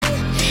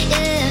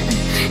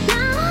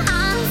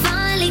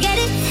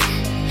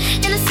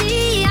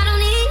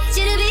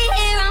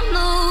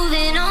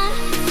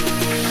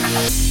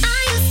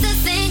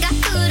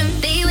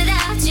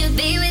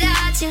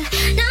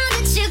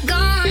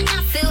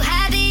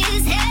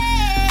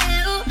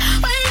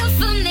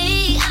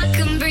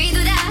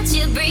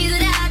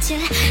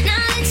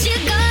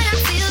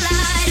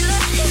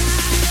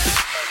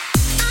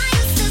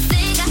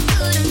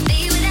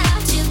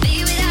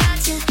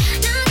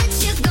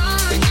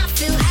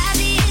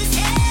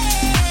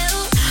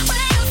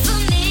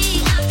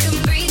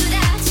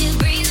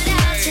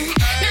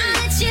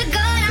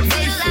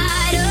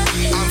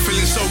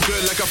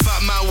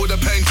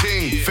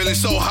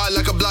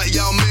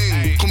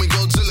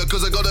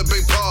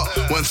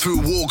through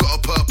war, got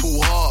a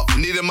purple heart.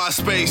 Needed my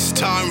space,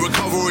 time,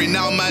 recovery.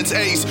 Now man's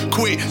ace,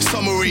 quit,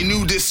 summary,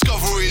 new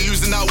discovery.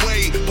 Losing that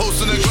weight, post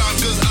on the ground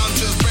cause I'm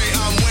just bait.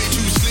 I'm way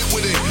too slick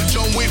with it,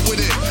 John Wick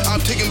with it. I'm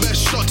taking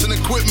best shots and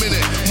equipment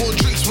it. More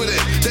drinks with it,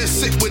 they're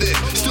sick with it.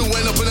 Still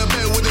end up in a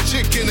bed with a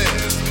chick in it.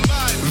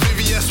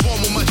 Vivian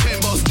Swan with my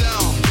chain boss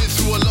down. Been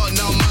through a lot,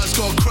 now man's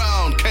got a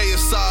crown.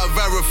 KSI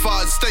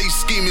verified, stay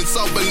scheming,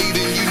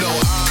 self-believing, you know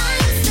I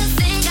used to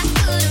think I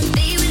couldn't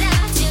be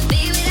without you,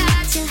 be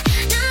without you.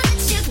 Now that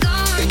you're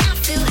gone, I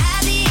feel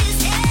happy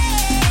as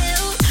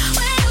hell.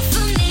 Wait up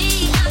for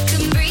me, I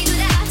can breathe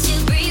without you,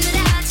 breathe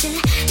without you.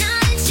 Now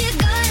that you're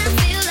gone, I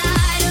feel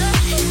lighter.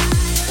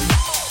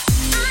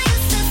 I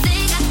used to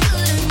think I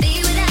couldn't be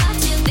without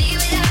you, be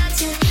without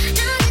you.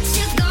 Now that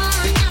you're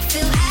gone, I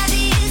feel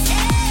happy as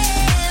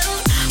hell.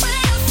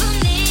 Wait up for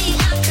me,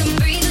 I can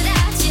breathe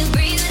without you,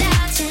 breathe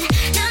without you.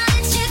 Now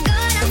that you're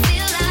gone, I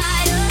feel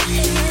lighter.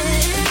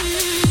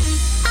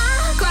 I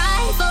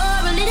cried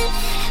for a minute.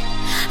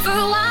 For a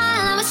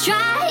while I was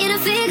trying to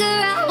figure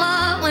out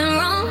what went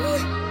wrong.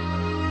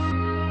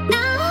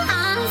 Now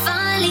I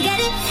finally get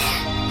it,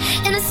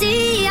 and I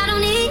see I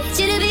don't need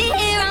you to be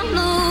here. I'm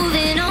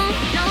moving on.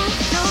 No,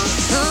 no,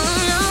 no,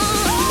 no.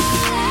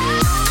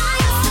 I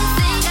used to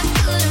think I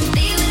couldn't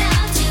be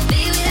without you,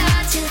 be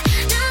without you.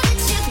 Now that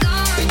you're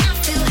gone, I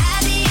feel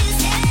happy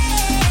as hell.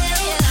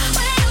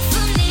 Wait up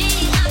for me,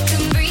 I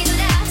can breathe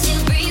without you,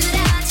 breathe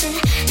without you.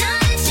 Now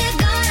that you're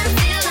gone, I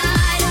feel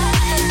lighter.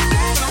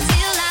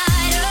 Feel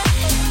lighter.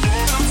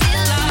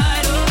 Feel lighter. Feel lighter.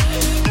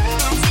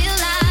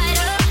 Feel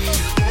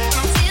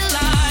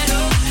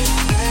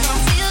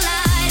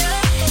lighter.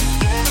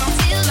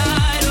 Feel lighter. Feel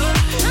lighter.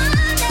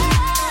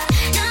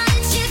 Now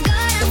that you're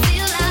gone, I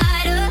feel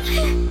lighter.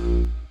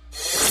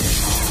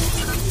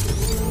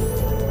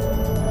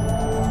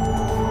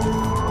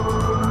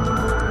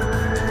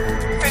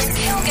 From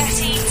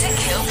Kilgetty to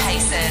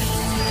Kilpayson.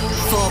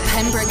 For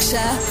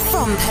Pembrokeshire,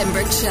 from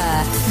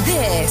Pembrokeshire,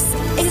 this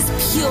is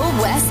Pure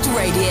West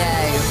Radio.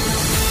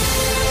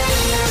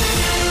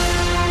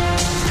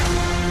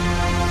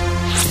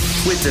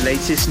 With the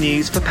latest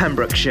news for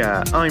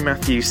Pembrokeshire, I'm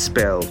Matthew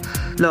Spill.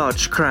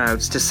 Large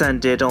crowds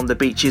descended on the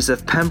beaches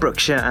of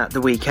Pembrokeshire at the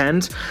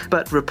weekend,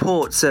 but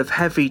reports of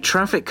heavy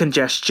traffic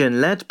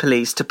congestion led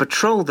police to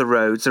patrol the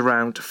roads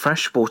around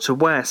Freshwater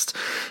West.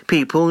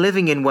 People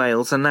living in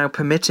Wales are now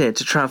permitted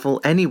to travel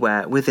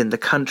anywhere within the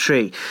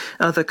country.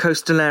 Other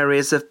coastal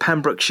areas of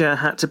Pembrokeshire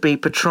had to be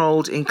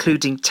patrolled,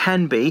 including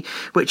Tenby,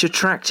 which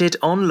attracted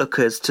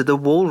onlookers to the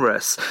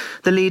Walrus.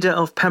 The leader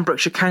of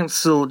Pembrokeshire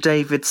Council,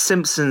 David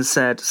Simpson,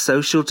 said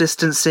social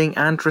distancing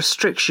and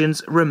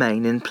restrictions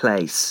remain in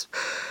place.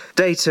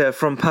 Data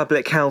from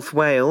Public Health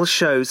Wales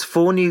shows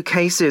 4 new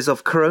cases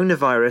of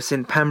coronavirus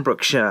in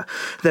Pembrokeshire.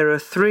 There are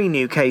 3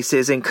 new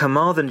cases in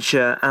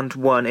Carmarthenshire and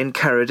 1 in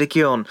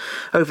Ceredigion.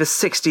 Over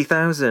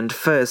 60,000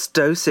 first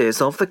doses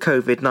of the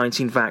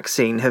COVID-19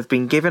 vaccine have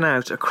been given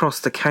out across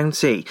the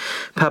county.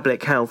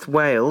 Public Health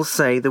Wales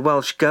say the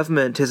Welsh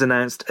Government has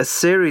announced a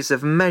series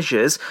of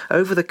measures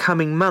over the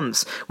coming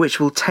months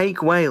which will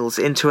take Wales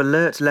into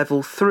Alert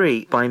Level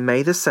 3 by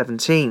May the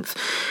 17th.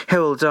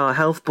 Hywel Dda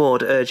Health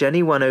Board urge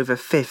anyone over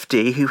 50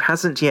 who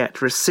hasn't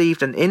yet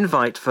received an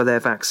invite for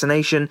their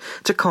vaccination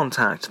to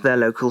contact their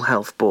local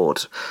health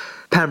board.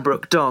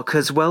 Pembroke Dock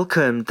has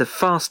welcomed the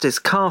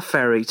fastest car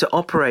ferry to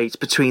operate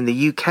between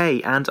the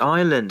UK and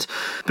Ireland.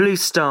 Blue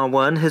Star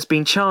One has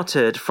been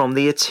chartered from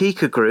the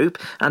Atika Group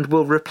and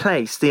will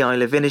replace the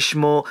Isle of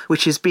Inishmore,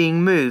 which is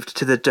being moved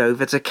to the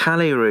Dover to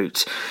Calais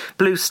route.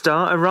 Blue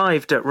Star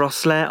arrived at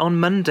Rosslare on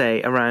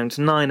Monday around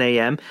 9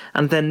 a.m.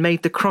 and then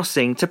made the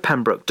crossing to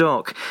Pembroke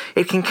Dock.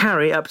 It can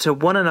carry up to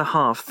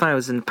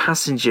 1,500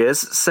 passengers,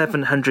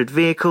 700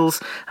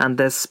 vehicles, and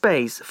there's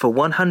space for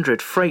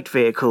 100 freight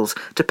vehicles,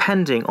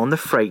 depending on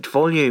the freight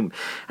volume.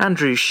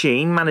 Andrew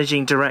Sheen,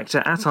 Managing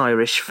Director at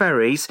Irish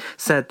Ferries,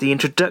 said the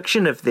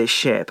introduction of this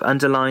ship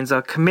underlines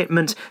our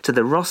commitment to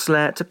the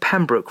Rosslare to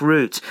Pembroke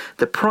route,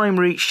 the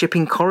primary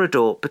shipping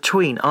corridor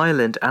between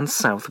Ireland and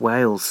South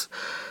Wales.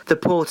 The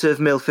Port of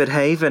Milford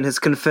Haven has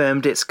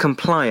confirmed its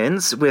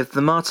compliance with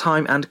the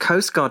Maritime and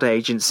Coast Guard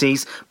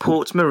Agency's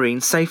Port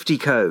Marine Safety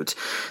Code.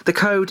 The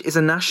code is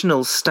a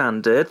national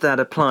standard that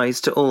applies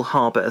to all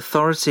harbour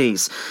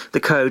authorities. The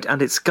code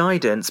and its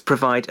guidance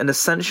provide an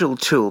essential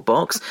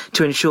toolbox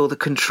to ensure the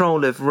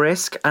control of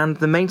risk and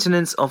the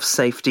maintenance of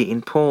safety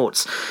in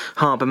ports.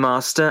 Harbour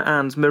Master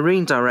and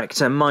Marine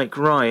Director Mike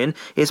Ryan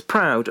is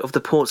proud of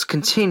the port's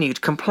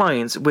continued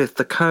compliance with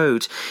the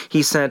code.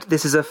 He said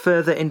this is a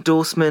further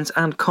endorsement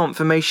and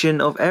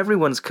confirmation of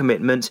everyone's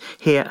commitment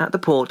here at the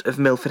Port of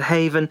Milford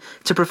Haven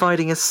to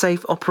providing a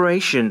safe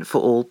operation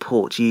for all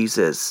port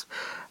users.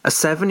 A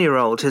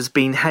 7-year-old has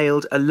been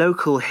hailed a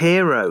local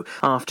hero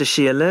after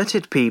she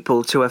alerted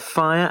people to a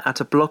fire at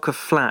a block of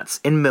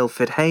flats in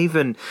Milford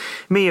Haven.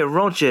 Mia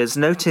Rogers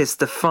noticed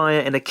the fire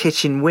in a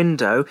kitchen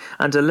window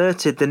and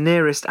alerted the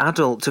nearest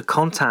adult to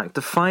contact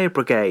the fire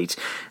brigade.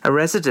 A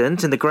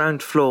resident in the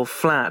ground floor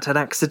flat had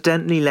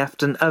accidentally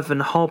left an oven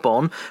hob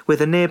on with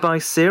a nearby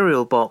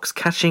cereal box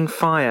catching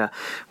fire.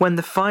 When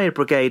the fire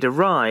brigade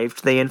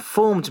arrived, they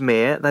informed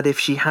Mia that if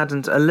she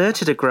hadn't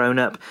alerted a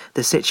grown-up,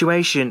 the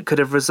situation could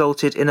have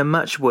resulted in a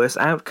much worse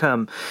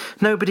outcome.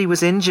 Nobody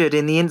was injured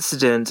in the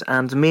incident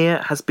and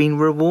Mia has been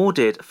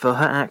rewarded for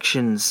her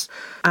actions.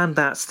 And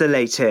that's the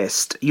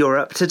latest. You're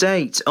up to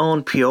date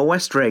on Pure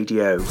West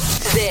Radio.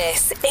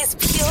 This is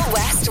Pure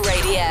West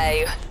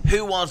Radio.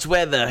 Who wants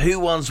weather? Who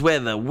wants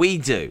weather? We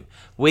do.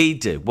 We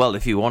do. Well,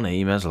 if you want it,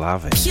 you may as well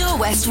have it. Pure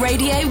West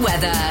Radio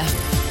weather.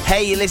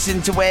 Hey, you listen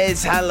to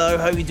Wes. Hello,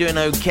 hope you're doing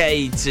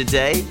okay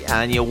today.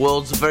 And your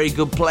world's a very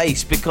good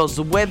place because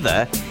the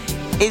weather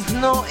is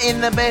not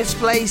in the best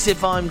place,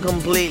 if I'm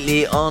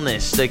completely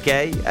honest,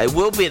 okay? It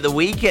will be at the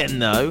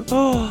weekend, though.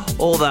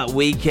 All that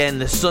weekend,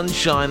 the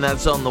sunshine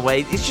that's on the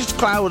way. It's just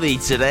cloudy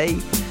today.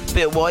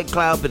 Bit of white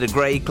cloud, bit of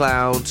grey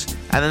clouds,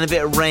 and then a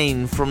bit of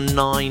rain from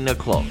 9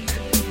 o'clock.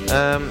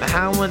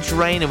 How much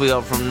rain have we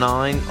got from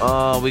 9?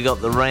 Oh, we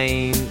got the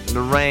rain.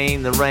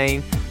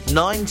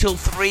 9 till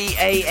 3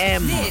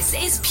 a.m. This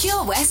is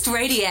Pure West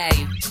Radio.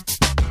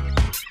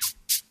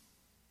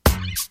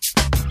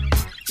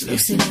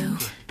 Lucy Lou,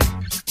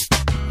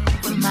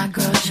 with my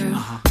girl Drew,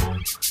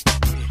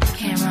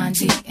 Cameron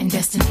D and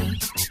Destiny,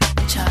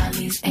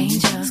 Charlie's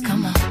Angels,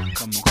 come on.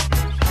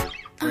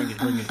 Bring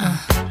it.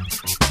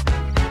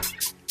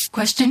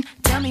 Question,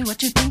 tell me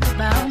what you think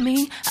about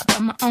me. I buy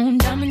my own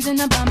diamonds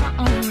and I buy my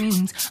own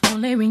rings.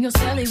 Only ring your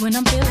celly when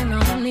I'm feeling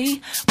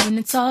lonely. When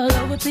it's all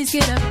over, please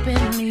get up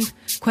and leave.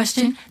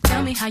 Question,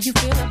 tell me how you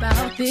feel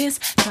about this.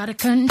 Try to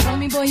control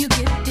me, boy, you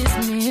get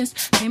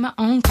dismissed. Pay my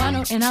own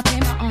condo and I pay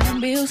my own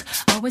bills.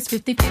 Always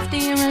 50-50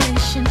 in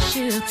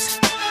relationships.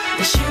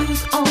 The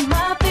shoes on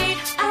my feet,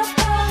 I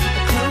bought.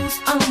 The clothes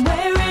I'm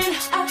wearing,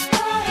 I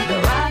bought. The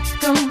rock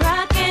I'm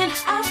rocking,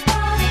 I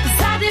bought.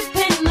 'Cause I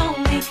depend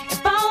on me.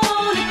 If I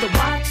want it, the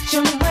watch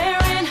I'm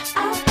wearing, I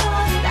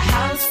bought. The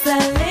house I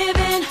live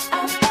in, I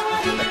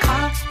bought. The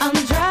car I'm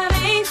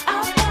driving, I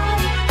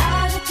bought.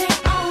 I depend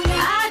on me.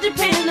 I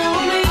depend on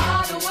me.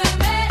 All the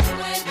women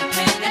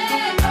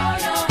independent, throw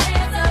your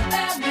hands up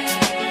at me.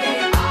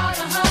 All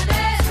the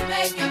hunters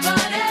making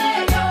money,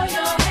 throw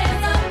your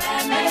hands up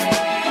at me.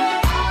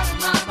 All the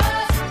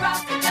mamas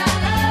rock the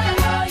dollar,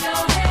 throw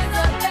your hands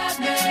up at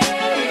me.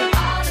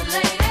 All the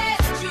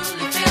ladies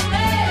truly feel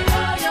me,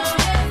 throw your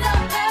hands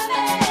up at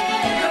me.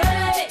 Girl,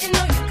 I didn't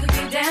know you could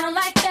get down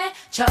like that.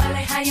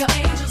 Charlie, how your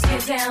angels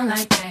get down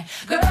like that.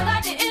 Girl,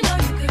 I didn't know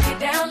you could get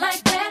down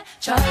like that.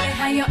 Charlie,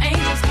 how your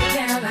angels get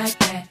down like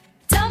that.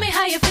 Tell me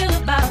how you feel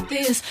about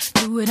this.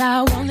 Do what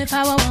I want, live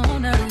how I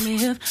wanna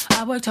live.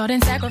 I worked hard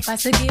and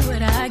sacrificed to get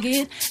what I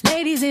get.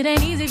 Ladies, it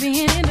ain't easy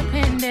being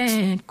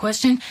independent.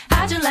 Question,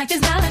 how'd you like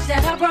this knowledge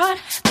that I brought?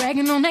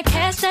 Bragging on that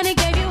cash that he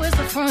gave you is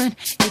the front.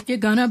 If you're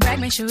gonna brag,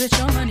 make sure it's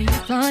your money you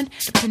fund.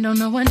 Depend on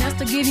no one else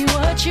to give you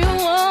what you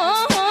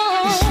want.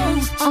 The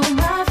shoes on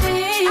my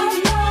feet,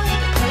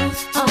 the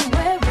clothes I'm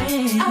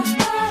wearing,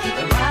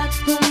 the rock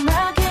I'm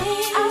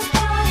rocking,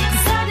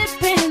 'cause I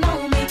depend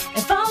on me.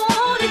 If I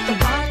want it, the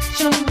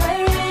watch I'm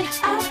wearing,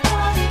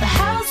 the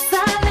house I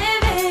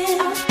live in,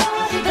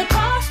 the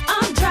car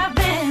I'm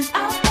driving, I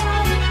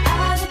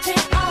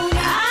depend on me.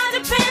 I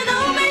depend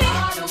on me.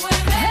 All the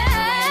women,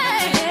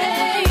 hey,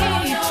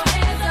 throw your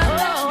hands up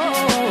at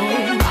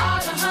me. All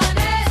the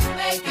hunters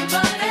making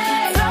money,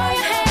 throw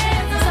your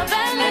hands up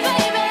at me,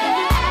 baby.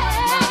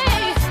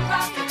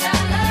 Rock the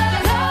dollar,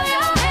 throw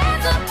your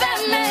hands up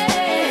at me.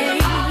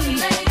 All the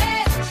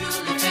ladies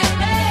truly feel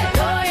me,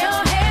 throw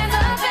your hands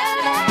up at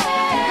me.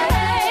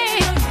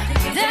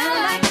 Get down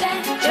like that.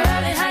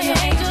 Charlie, how your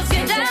angels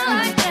get down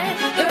like that.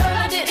 Girl,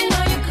 I didn't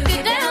know you could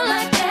get down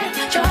like that.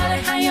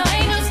 Charlie, how your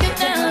angels get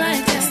down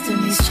like that.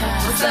 Destiny's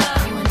Child, what's up?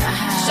 You and I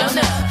have. Show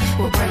up.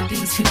 We'll break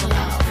these people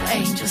off,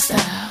 angel style.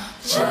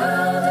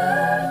 Child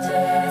of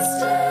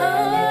destiny.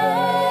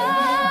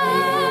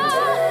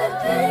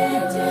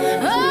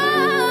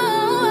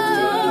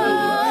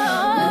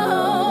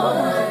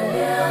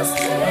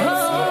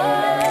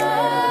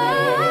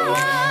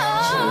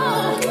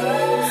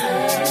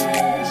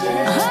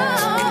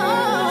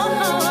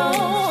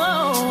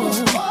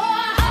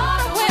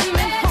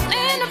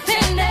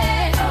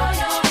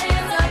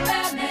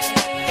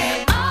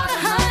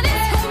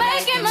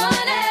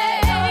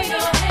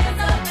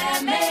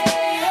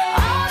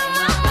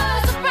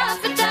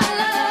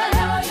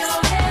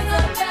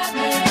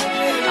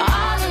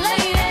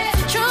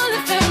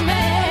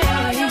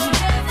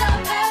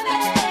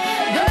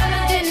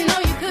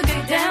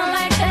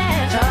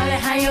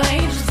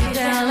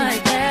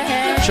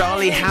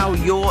 Charlie, how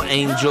your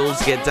angels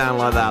get down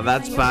like that.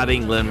 That's bad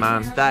England,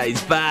 man. That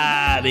is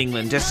bad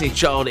England. Destiny's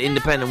Child,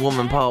 Independent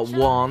Woman, Part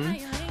 1.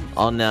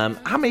 on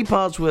how many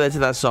parts were there to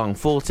that song?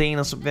 14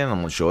 or something?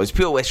 I'm not sure. It's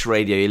Pure West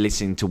Radio. You're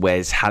listening to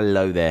Wes.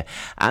 Hello there.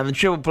 And the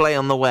triple play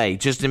on the way.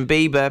 Justin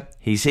Bieber,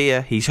 he's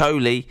here. He's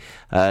holy.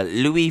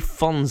 Louis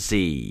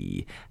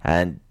Fonsi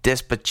and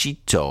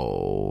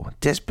Despacito.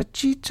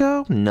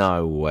 Despacito?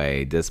 No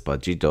way.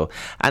 Despacito.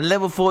 And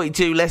Level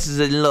 42, Lessons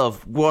in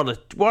Love. What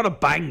a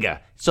banger.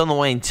 It's on the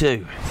way in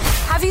too.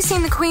 Have you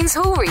seen the Queen's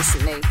Hall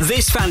recently?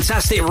 This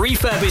fantastic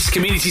refurbished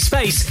community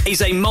space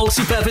is a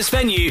multi-purpose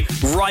venue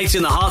right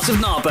in the heart of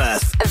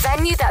Narberth. A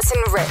venue that's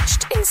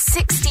enriched in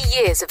 60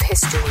 years of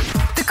history.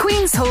 The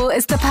Queen's Hall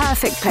is the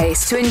perfect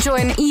place to enjoy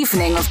an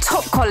evening of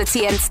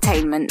top-quality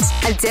entertainment,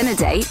 a dinner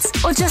date,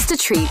 or just a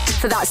treat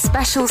for that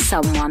special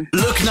someone.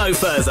 Look no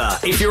further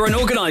if you're an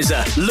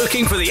organiser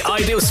looking for the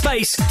ideal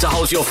space to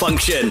hold your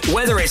function,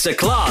 whether it's a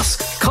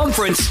class,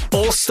 conference,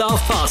 or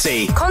staff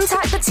party.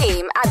 Contact the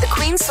team at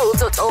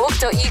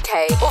thequeenshall.org.uk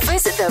or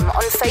visit them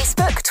on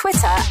Facebook,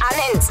 Twitter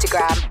and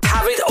Instagram.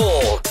 Have it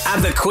all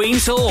at the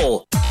Queen's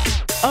Hall.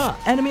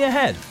 Enemy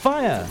ahead.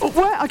 Fire. Oh,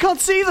 where? I can't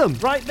see them.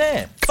 Right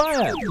there.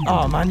 Fire.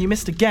 Oh, man, you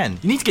missed again.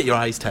 You need to get your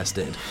eyes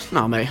tested.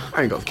 Nah, mate,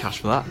 I ain't got the cash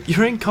for that.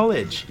 You're in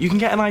college. You can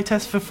get an eye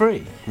test for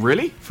free.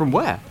 Really? From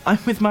where? I'm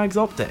with Mags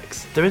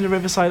Optics. They're in the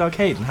Riverside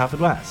Arcade in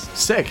Haverfordwest.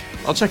 Sick.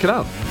 I'll check it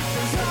out.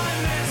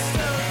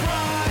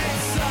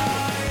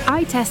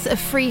 Eye tests are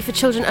free for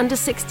children under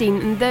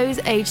 16 and those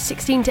aged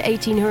 16 to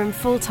 18 who are in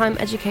full-time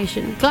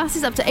education.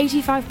 Glasses up to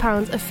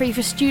 £85 are free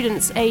for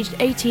students aged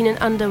 18 and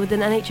under with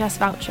an NHS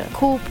voucher.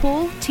 Call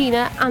Paul,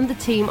 Tina and the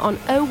team on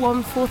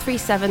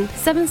 01437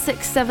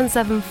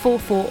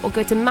 767744 or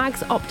go to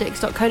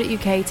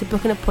magsoptics.co.uk to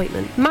book an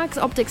appointment. Mags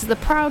Optics are the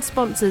proud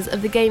sponsors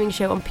of the gaming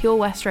show on Pure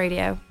West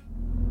Radio.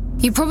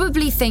 You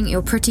probably think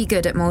you're pretty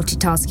good at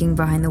multitasking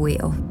behind the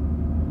wheel.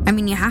 I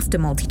mean, you have to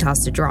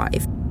multitask to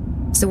drive.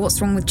 So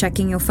what's wrong with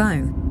checking your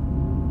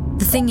phone?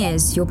 The thing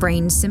is, your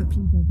brain simply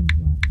doesn't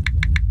work that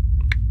way.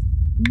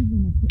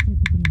 Even a quick look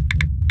at a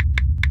message,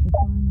 or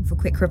firing off a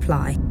quick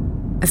reply,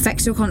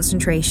 affects your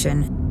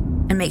concentration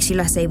and makes you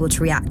less able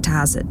to react to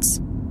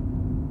hazards.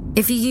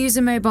 If you use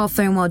a mobile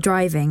phone while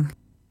driving,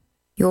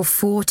 you're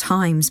 4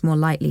 times more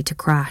likely to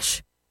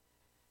crash.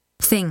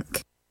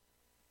 Think.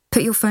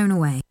 Put your phone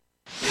away.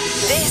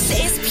 This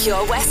is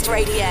Pure West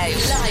Radio,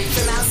 live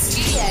from our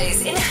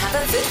studios in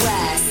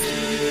Haverfordwest.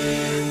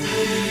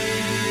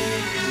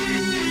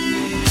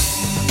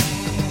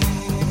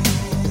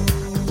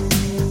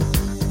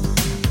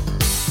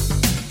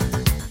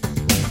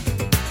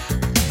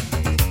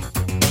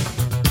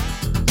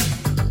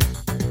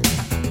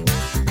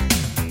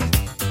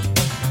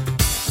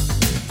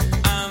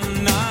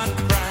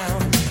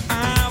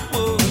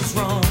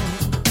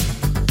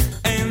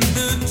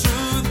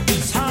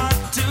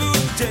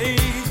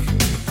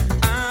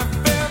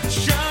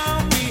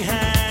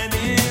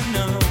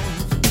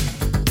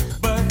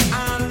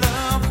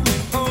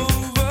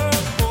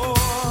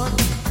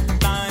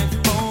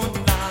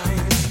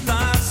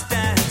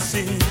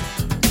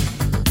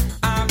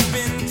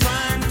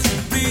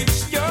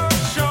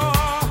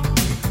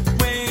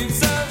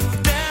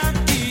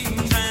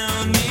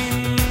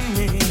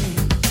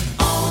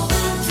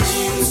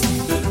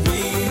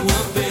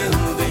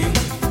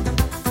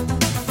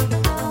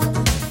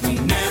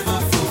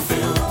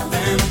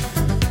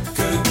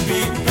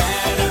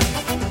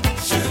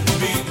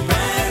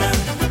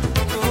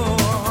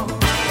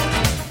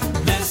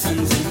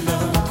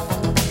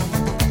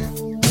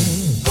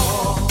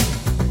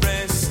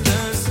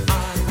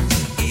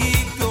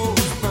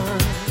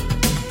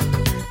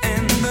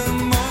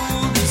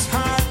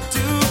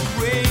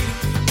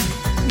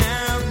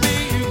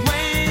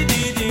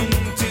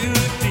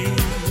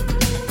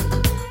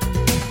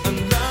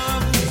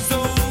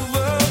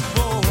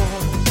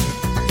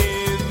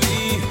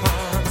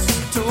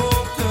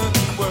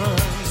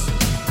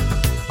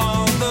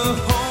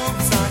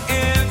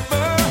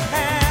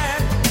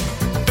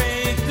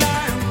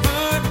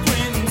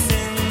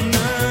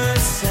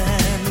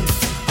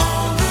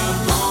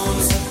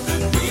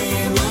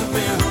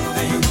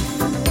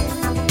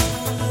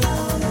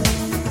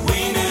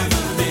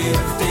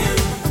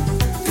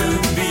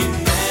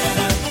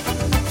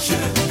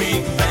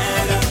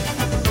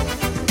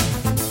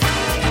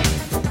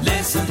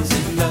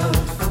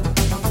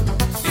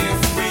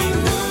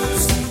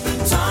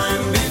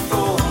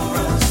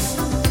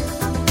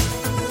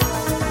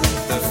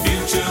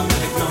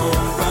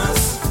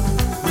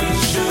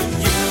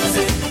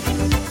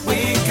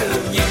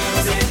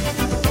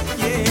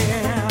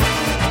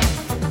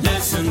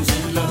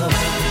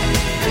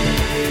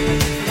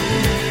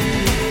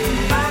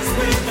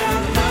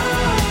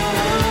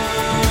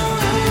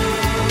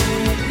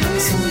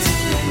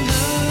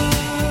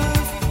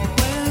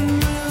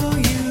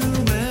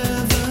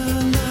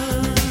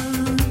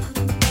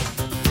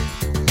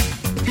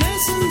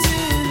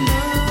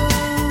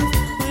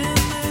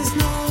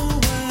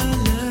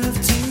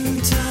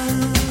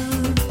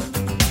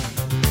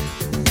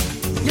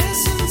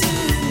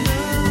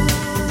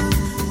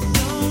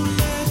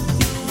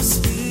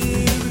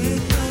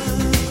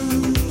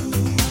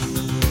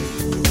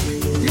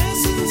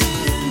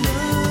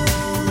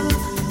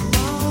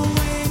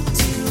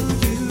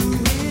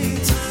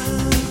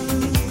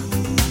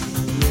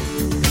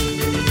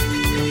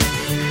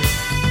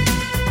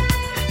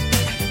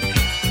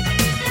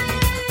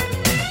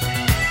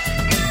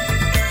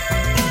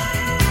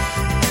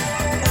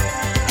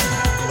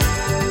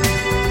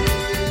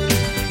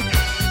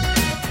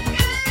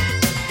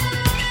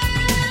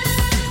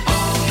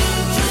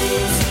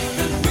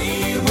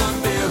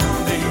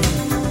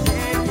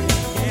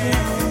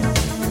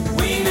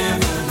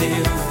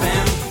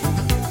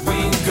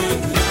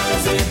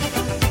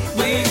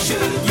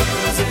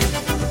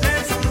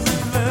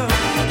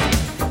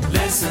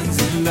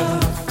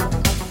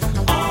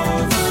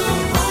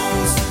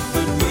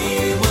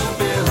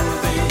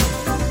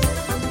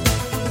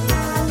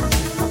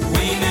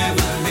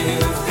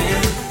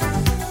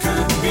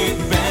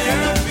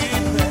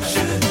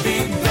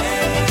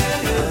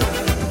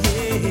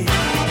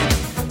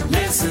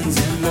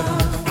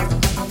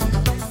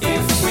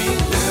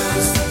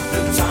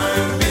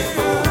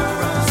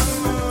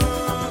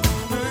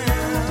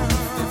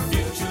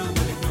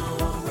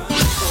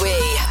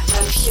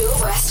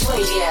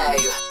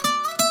 Radio.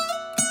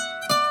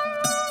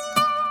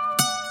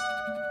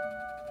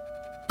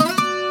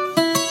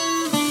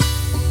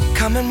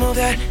 Come and move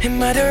that in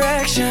my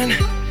direction.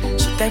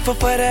 So thankful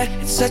for that,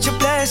 it's such a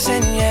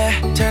blessing, yeah.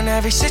 Turn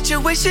every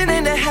situation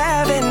into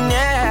heaven,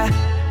 yeah.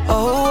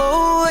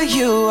 Oh,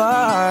 you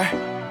are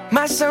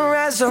my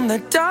sunrise on the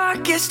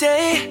darkest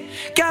day.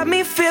 Got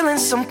me feeling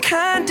some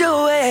kind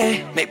of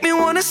way. Make me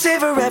wanna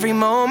savor every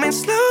moment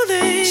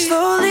slowly,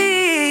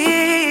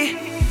 slowly.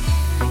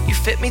 You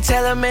fit me,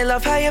 tailor-made,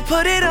 love how you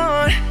put it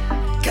on.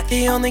 Got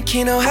the only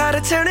key, know how to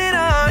turn it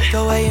on.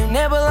 The way you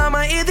nibble on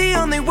my ear, the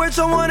only words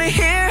I wanna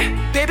hear.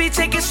 Baby,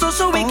 take it slow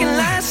so we can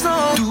last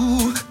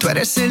long. Tú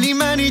eres el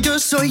imán y yo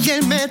soy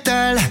el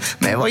metal.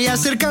 Me voy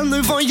acercando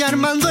y voy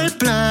armando el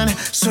plan.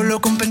 Solo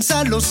con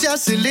pensarlo se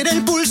acelera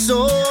el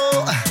pulso.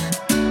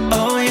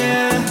 Oh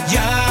yeah,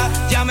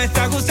 ya me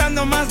está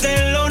gustando más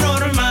de lo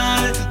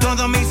normal.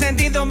 Todos mis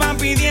sentidos van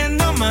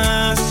pidiendo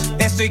más.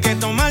 Esto hay que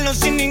tomarlo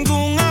sin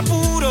ningún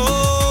apuro.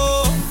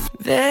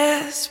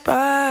 Despacito,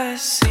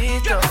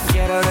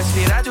 quiero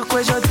respirar tu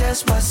cuello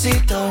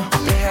despacito.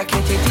 Deja que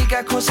te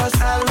diga cosas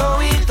al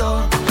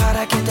oído,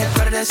 para que te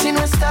acuerdes si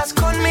no estás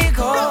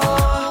conmigo.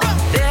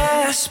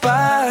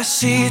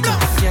 Despacito,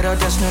 quiero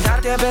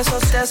desnudarte a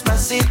besos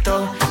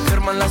despacito.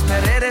 Firmo en las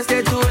paredes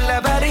de tu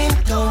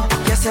laberinto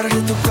y hacer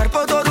de tu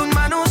cuerpo todo un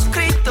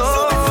manuscrito.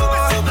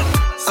 Sube,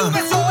 sube,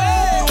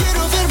 sube.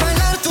 Quiero ver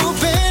bailar tu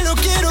pelo,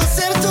 quiero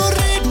ser tu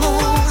ritmo.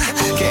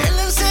 Que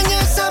le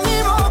enseñes a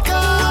mi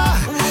boca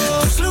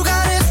tus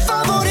lugares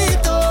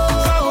favoritos.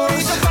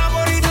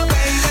 Favorito,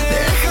 baby.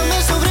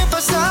 Déjame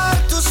sobrepasar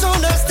tus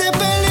zonas de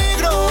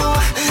peligro,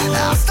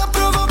 hasta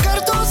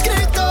provocar tus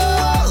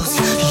gritos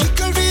y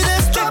que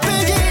olvides tu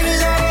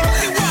apellido.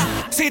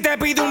 Si te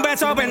pido un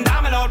beso, ven,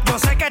 dámelo. Yo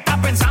sé que estás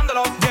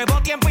pensándolo.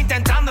 Llevo tiempo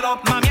intentándolo.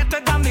 Mami,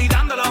 estoy dando y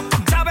dándolo.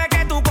 Sabes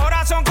que tu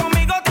corazón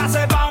conmigo te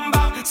hace bam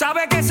bam.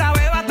 Sabes que esa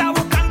beba está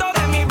buscando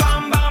de mi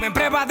bam bam. Me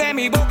pruebas de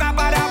mi boca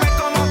para ver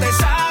cómo te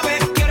sabe.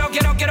 Quiero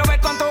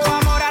ver cuánto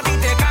amor a ti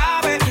te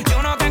cabe.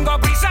 Yo no tengo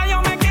prisa,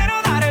 yo me quiero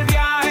dar el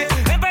viaje.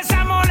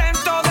 Empezamos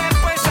lento,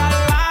 después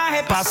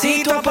salvaje.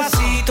 Pasito a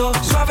pasito,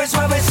 suave,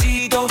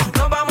 suavecito.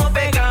 Nos vamos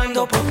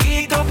pegando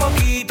poquito a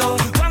poquito.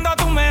 Cuando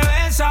tú me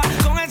besas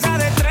con esa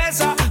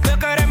destreza, veo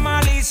que eres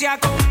malicia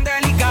con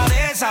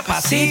delicadeza.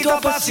 Pasito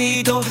a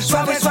pasito,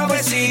 suave,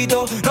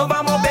 suavecito. Nos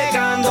vamos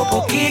pegando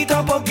poquito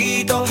a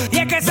poquito. Y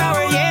es que esa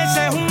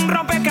belleza es un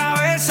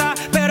rompecabezas,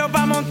 pero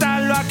para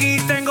montarlo aquí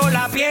tengo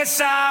la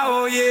pieza,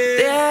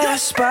 oye.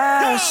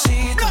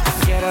 Despacito,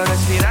 quiero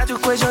respirar tu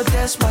cuello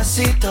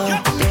despacito.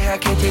 Deja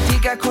que te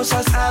diga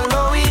cosas al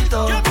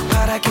oído,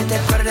 para que te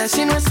acuerdes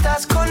si no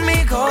estás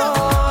conmigo.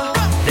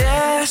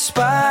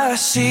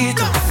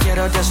 Despacito,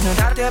 quiero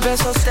desnudarte a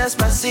besos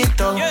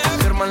despacito.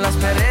 Firmo en las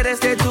paredes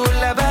de tu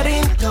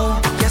laberinto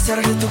y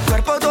hacer de tu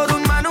cuerpo todo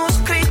un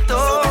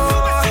manuscrito.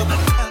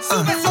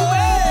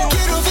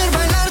 Quiero ver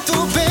bailar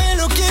tu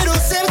pelo, quiero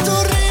ser tu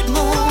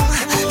ritmo.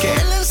 Que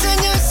le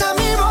enseñes a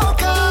mi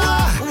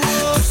boca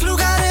tus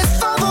lugares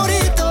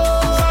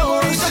favoritos.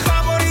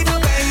 Favorito,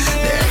 baby.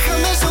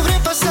 Déjame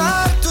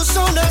sobrepasar tus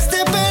zonas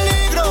de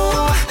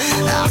peligro,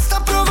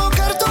 hasta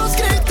provocar tus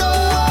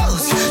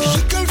gritos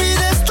y que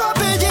olvides tu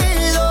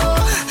apellido.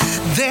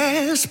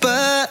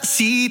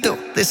 Despacito,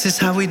 this is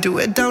how we do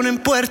it down in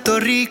Puerto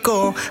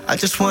Rico. I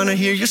just wanna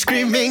hear you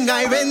screaming,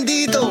 ay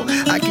bendito.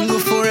 I can go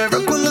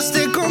forever cuando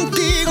esté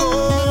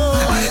contigo.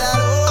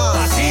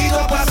 Pasito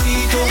a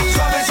pasito,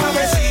 suave,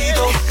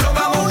 suavecito. Nos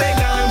vamos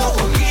pegando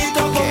poquito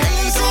a poquito. Que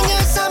le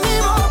enseñes a mi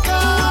boca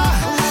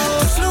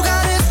tus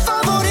lugares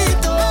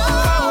favoritos.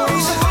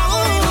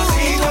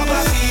 Pasito a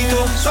pasito,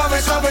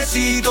 suave,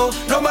 suavecito.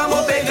 Nos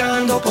vamos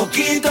pegando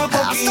poquito a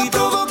Hasta poquito.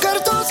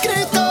 provocar tus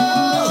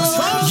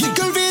gritos y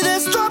que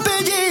olvides tu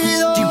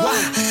apellido.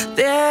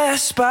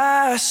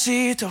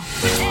 Despacito.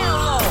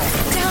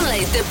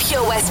 Download the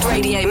Pure West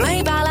Radio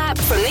mobile app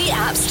from the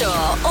App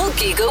Store or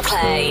Google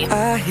Play.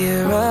 I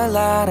hear a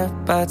lot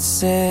about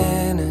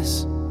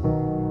sinners.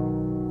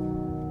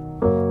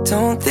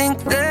 Don't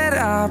think that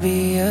I'll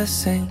be a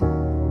saint,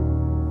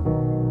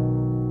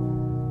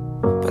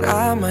 but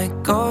I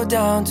might go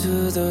down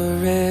to the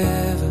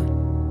river.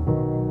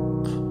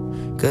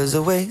 'Cause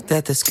the way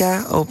that the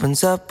sky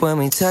opens up when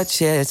we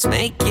touch it, it's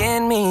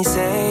making me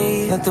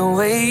say that the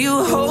way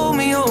you hold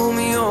me, hold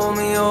me, hold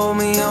me, hold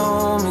me,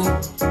 hold me,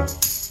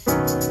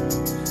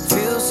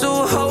 feels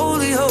so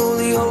holy,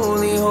 holy,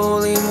 holy,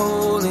 holy,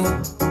 holy.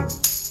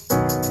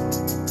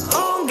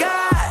 Oh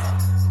God,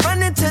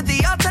 running to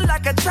the altar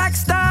like a track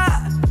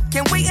star.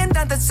 Can't wait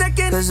another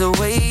second. 'Cause the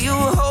way you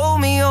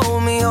hold me,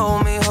 hold me,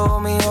 hold me,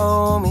 hold me,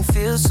 hold me,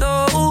 feels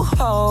so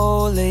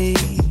holy.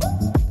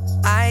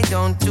 I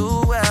don't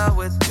do well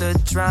with the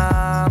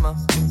drama,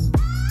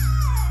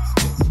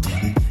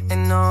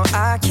 and no,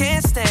 I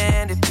can't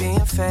stand it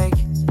being fake.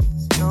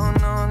 No,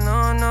 no,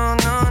 no, no,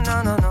 no,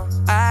 no, no, no.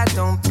 I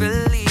don't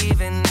believe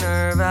in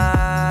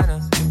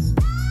Nirvana,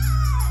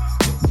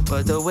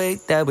 but the way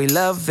that we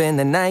love in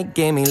the night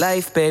gave me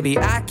life, baby.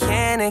 I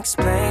can't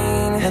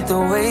explain it. The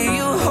way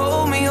you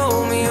hold me,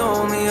 hold me,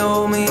 hold me,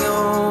 hold me,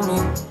 hold me,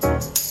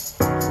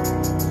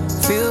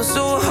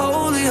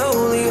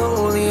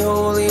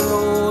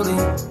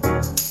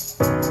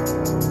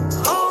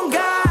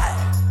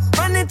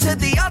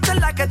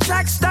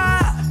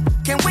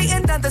 Can't wait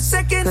another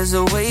second. Cause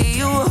the way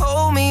you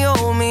hold me,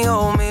 hold me,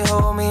 hold me,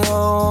 hold me,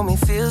 hold me,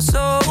 feels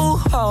so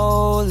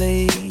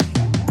holy.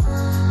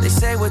 They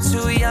say we're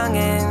too young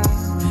and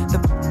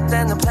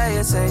then the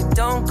players say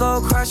don't go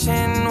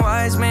crushing.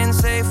 Wise men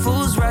say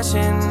fools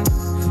rushing,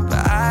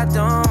 but I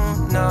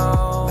don't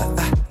know.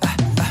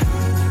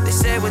 They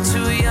say we're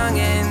too young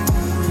and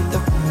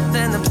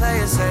then the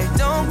players say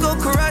don't go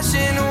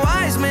crushing.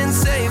 Wise men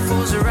say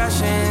fools are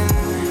rushing,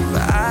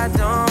 but I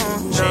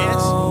don't know.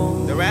 Chance,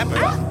 the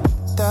rapper.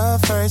 The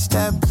first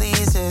step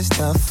pleases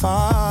the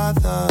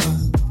Father.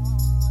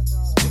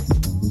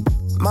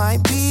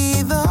 Might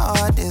be the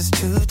hardest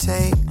to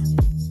take,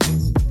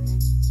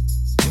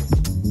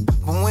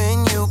 but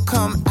when you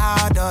come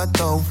out of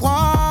the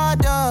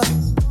water,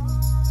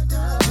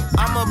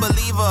 I'm a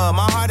believer,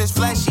 my heart is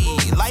fleshy.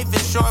 Life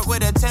is short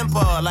with a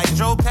temper, like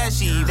Joe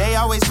Pesci. They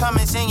always come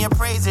and sing your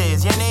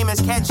praises, your name is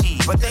catchy,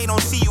 but they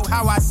don't see you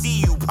how I see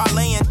you.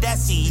 Parlay and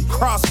Desi,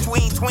 cross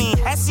tween,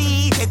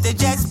 Hesse. Hit the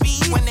jet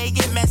speed, when they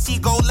get messy,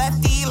 go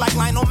lefty, like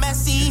Lionel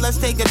Messi. Let's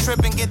take a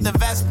trip and get the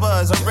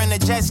Vespas, or rent a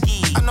jet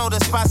ski. I know the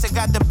spots that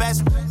got the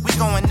best, we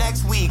going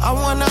next week. I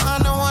wanna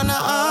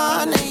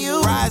honor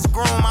you. Rise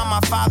groom, I'm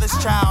my father's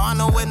child. I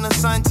know when the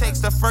son takes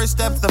the first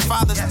step, the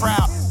father's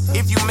proud.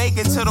 If you make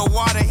it to the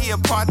water, he'll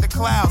part the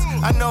clouds.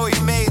 I know he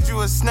made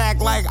you a snack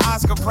like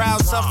Oscar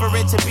Proud. Suffer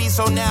it to be,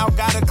 so now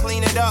gotta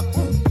clean it up.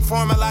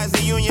 Formalize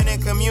the union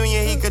and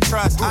communion he could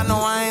trust. I know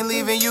I ain't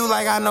leaving you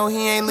like I know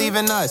he ain't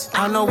leaving us.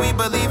 I know we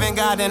believe in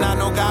God and I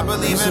know God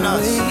believes in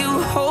us. The way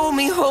you hold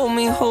me, hold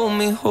me, hold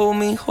me, hold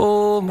me,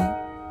 hold me,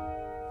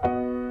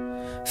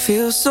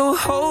 feel so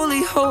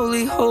holy,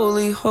 holy,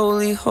 holy,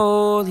 holy,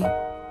 holy.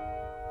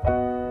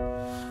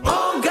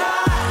 Oh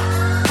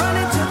God,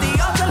 running to the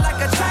altar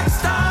like a track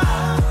star.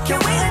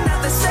 Can't wait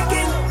another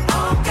second.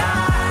 Oh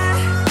God,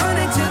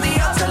 running to the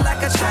altar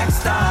like a track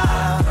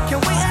star.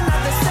 Can't wait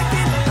another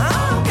second.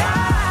 Oh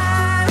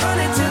God,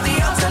 running to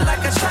the altar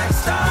like a track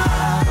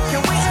star.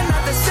 Can't wait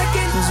another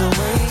second. 'Cause the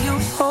way you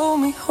hold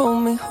me,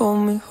 hold me, hold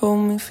me,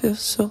 hold me, feel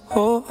so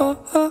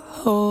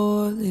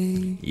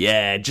holy.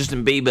 Yeah,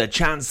 Justin Bieber,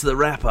 Chance the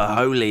Rapper,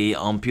 Holy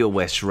on Pure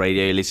West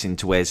Radio. Listen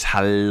to Wes.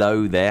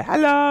 Hello there.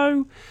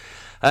 Hello.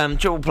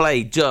 Triple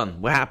play, done.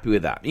 We're happy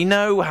with that. You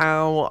know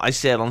how I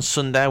said on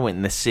Sunday I went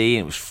in the sea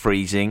and it was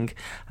freezing,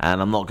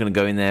 and I'm not going to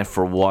go in there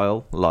for a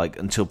while, like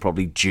until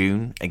probably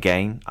June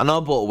again. I know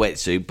I bought a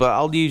wetsuit, but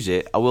I'll use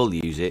it. I will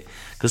use it.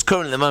 Because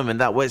currently at the moment,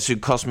 that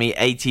wetsuit cost me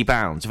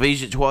 £80. If I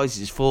use it twice,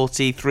 it's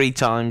 40. 3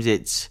 times,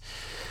 it's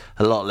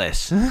a lot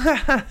less.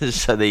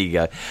 So there you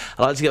go.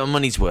 I like to get my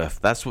money's worth.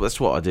 That's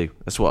what I do.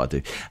 That's what I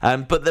do.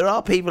 But there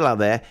are people out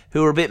there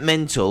who are a bit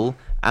mental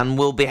and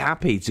will be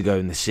happy to go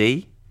in the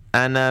sea.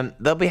 And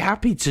they'll be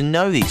happy to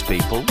know, these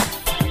people,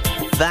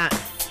 that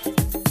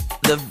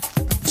the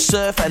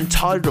surf and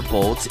tide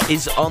report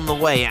is on the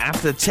way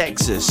after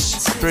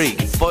Texas. 3,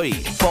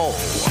 4.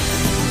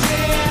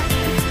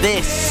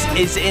 This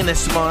is Inner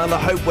Smile. I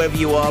hope wherever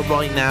you are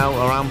right now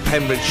around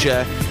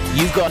Pembrokeshire,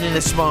 you've got an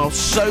inner smile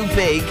so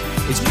big,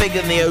 it's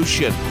bigger than the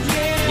ocean.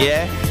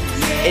 Yeah?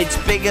 It's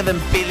bigger than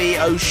Billy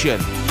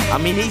Ocean. I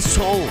mean, he's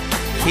tall.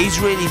 He's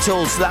really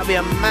tall, so that'd be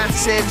a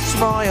massive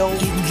smile.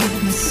 You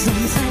give me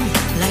something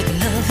like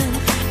loving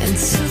and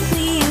took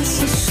me in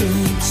so soon.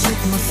 You took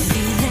my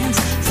feelings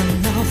for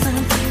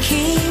nothing,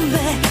 came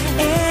back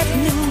at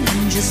noon.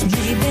 Just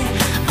maybe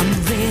I'm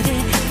ready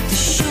to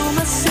show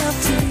myself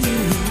to you.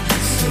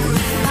 So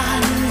if I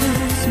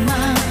lose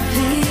my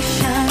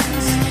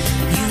patience,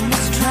 you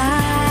must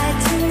try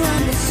to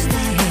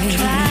understand.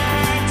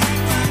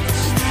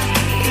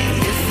 And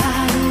if I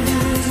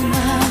lose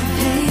my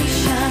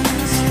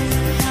patience,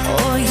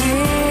 oh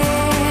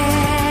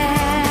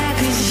yeah,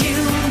 'cause you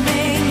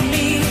make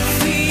me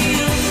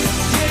feel,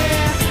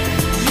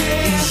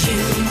 you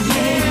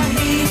make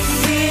me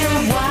feel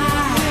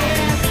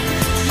wild.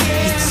 You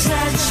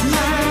touch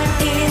my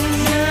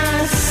inner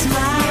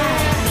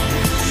smile.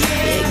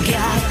 You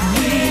got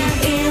me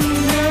in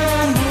the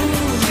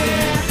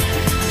mood.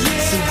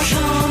 So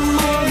come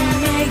on,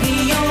 make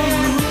your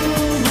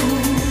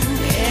move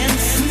and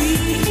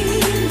free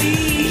me.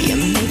 You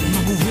make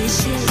my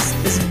wishes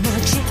as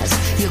much as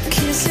your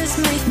kisses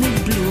make me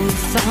blue.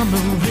 If I'm a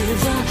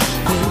river,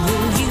 where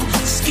will you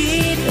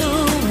skate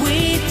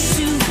away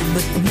to?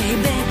 But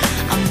maybe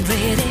I'm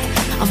ready,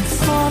 I'm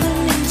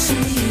falling into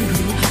you.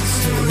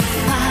 So if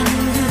I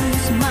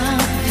lose my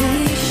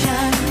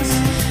patience,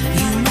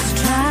 you must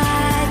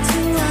try to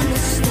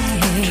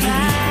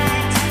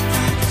understand.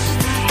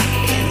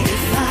 And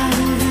if I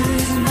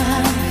lose my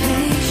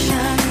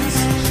patience,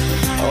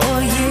 oh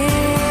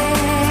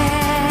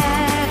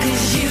yeah,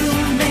 'cause you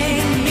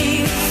make me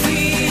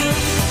feel,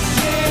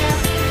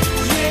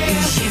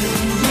 you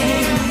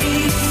make me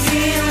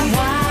feel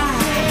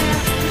wild.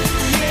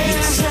 You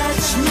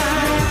touch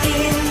my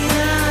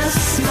inner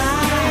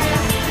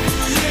smile.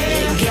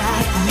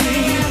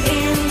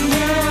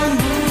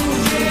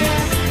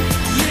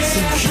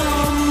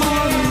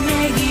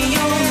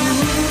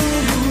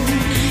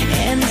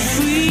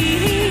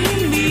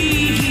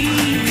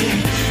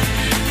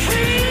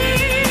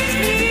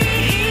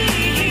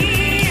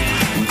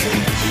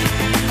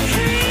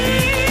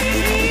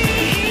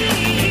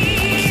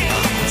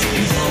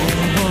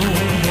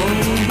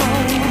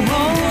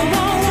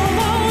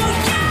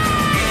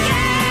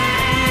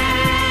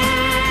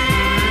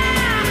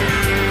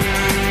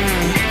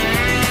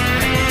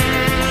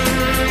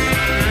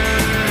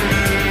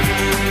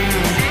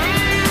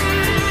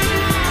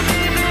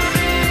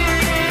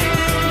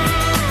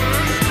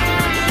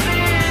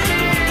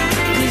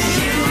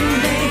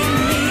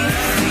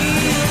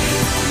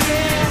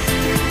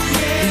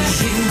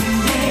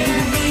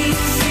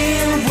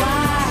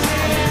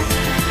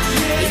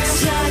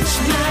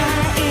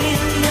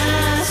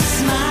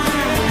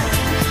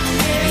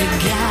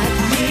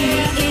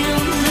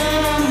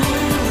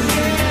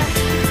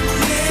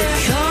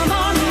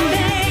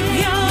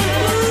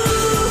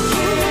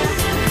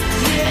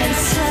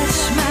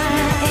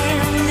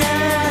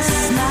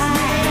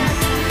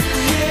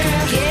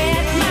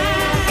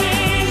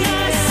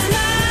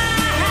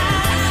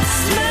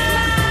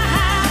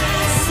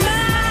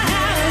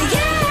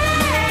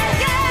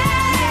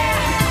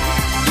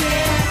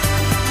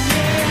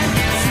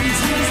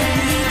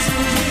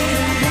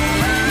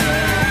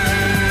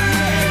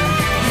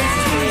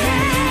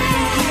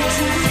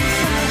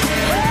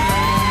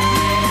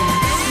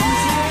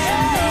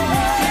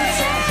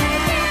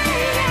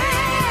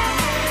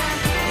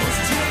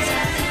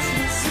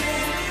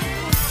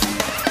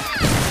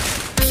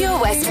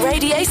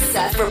 Radio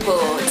Surf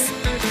Report.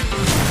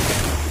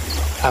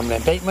 I'm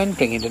Len Bateman,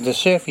 bringing you the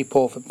surf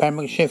report for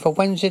Pembrokeshire for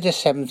Wednesday the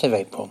 7th of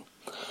April.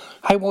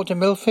 High water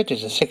Milford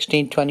is a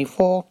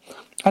 1624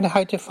 and a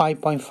height of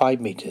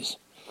 5.5 metres.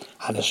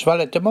 And the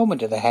swell at the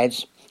moment of the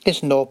heads is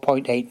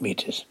 0.8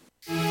 metres.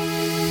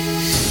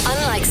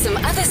 Unlike some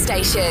other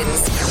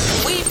stations,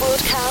 we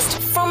broadcast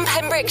from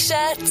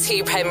Pembrokeshire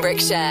to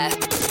Pembrokeshire.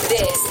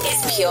 This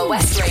is Pure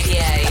West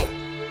Radio.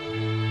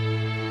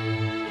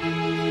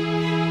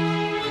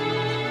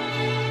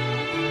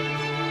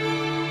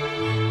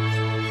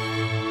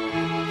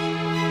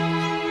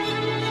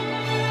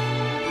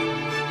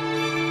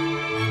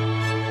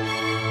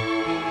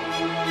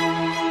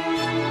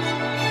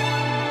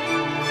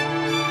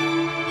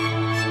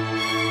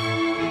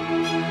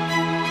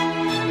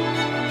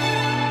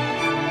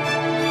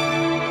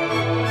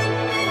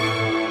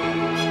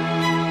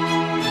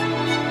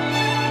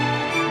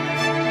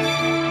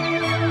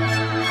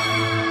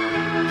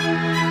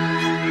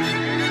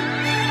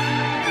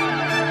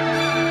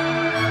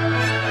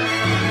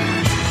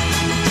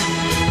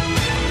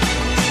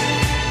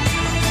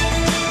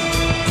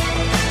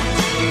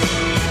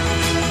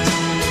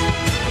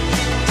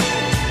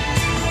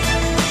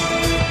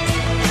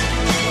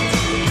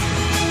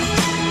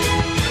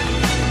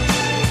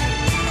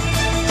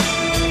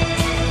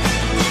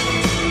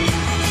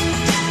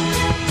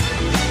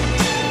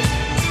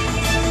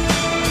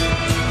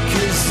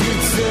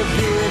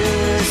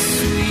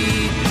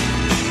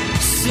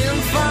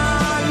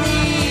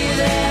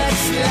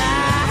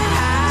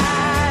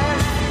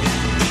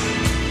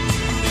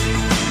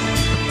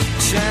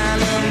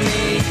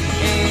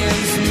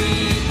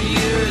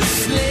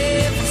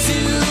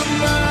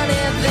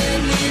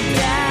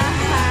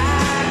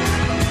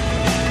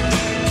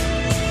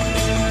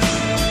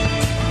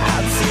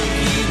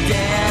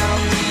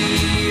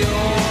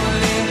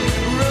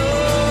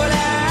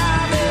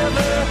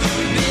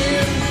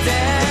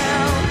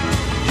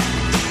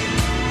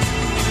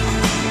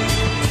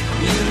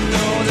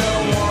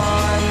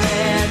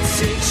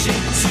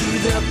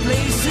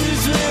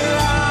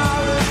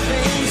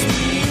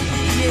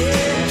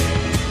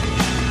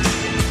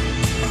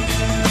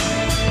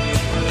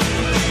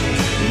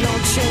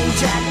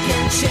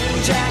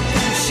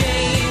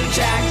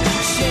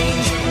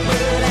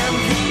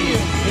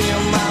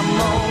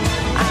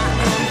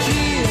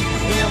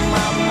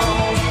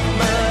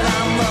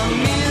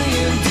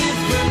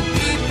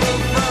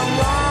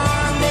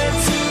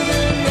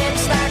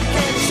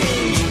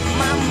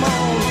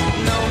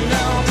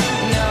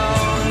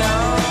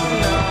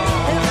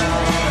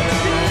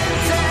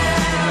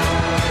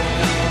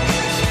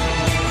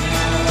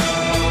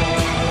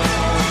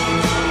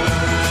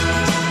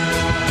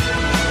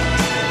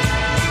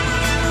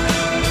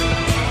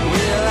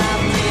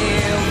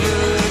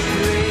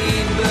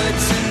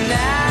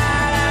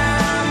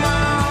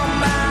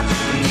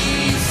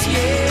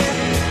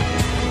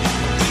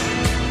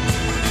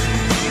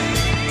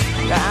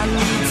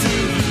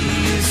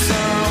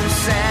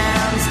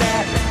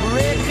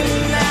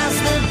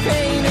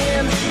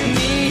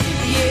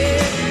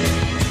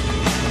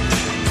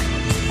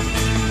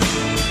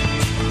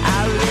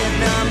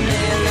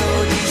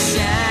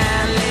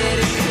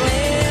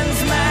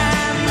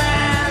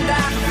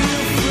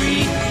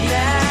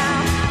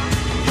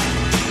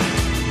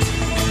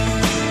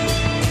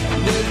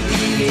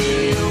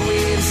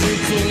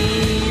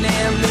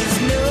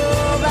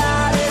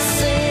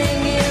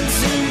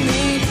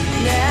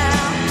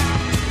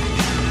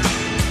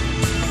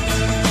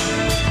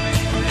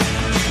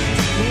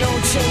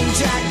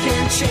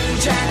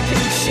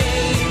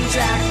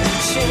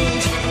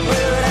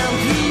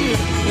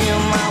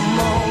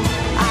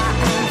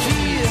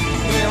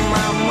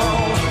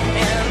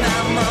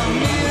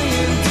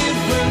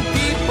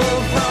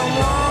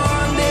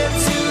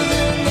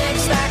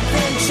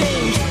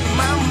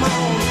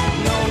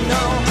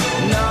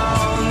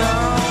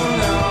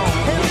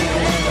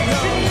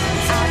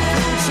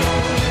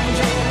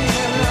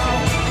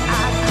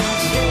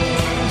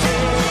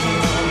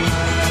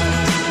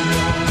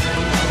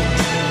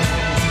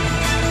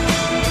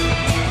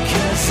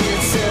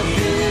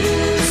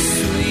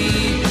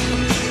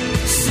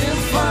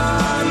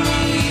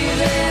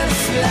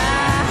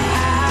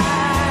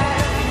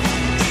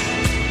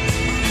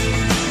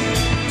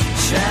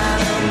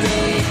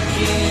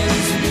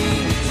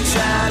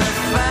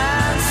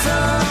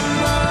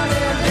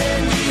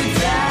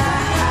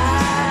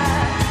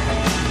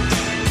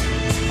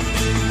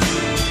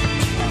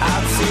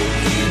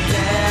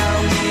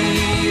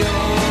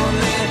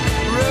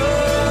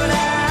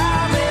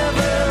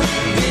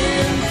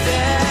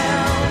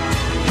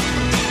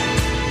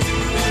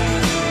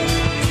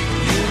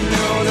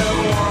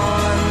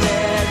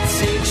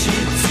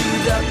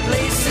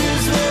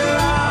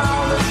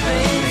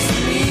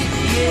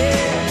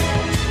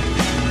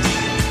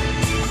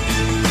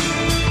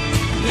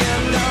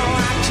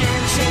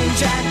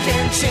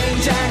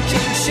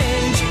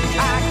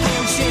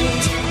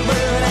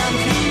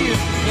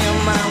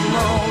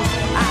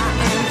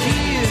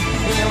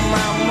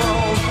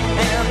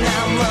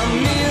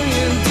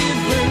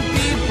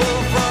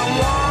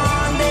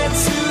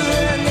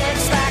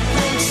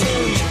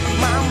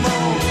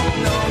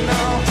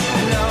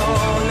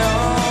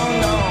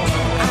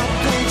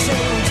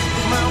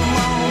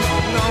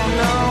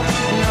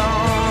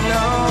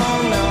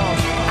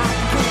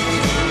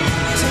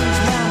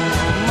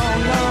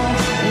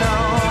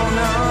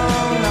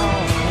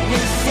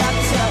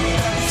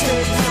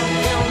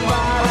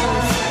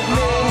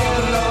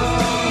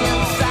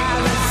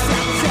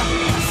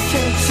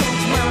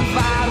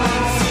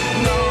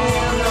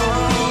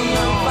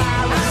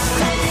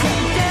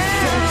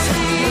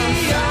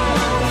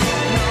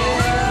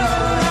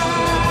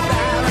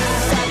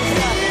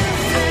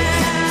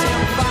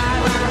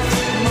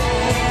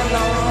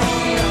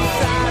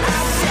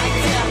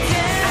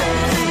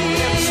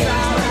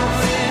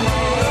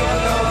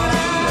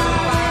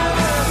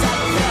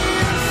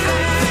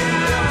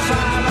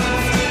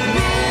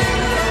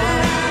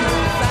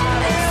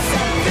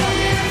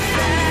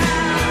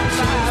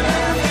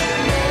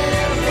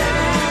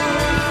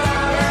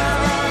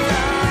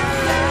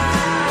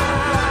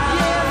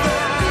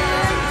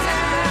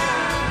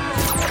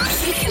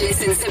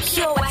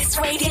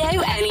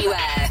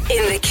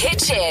 in the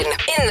kitchen,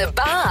 in the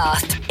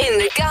bath, in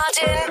the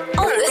garden,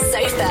 on the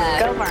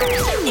sofa,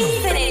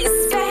 even in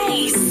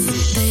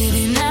space.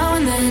 Baby, now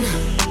and then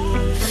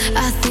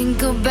I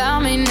think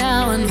about me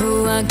now and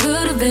who I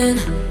could have been.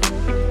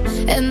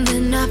 And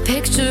then I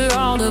picture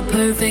all the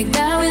perfect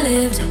that we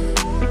lived,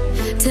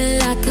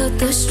 till I cut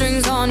the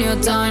strings on your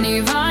tiny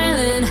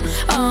violin.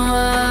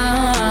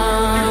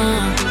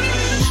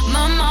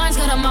 My mind's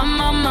got a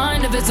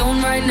mind of its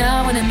own right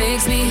now, and it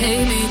makes me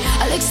hate me.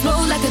 I'll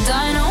explode like a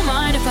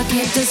dynamite if I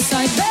can't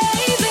decide,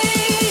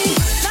 baby.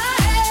 My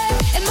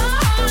head and my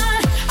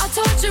heart are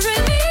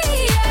torturing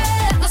me.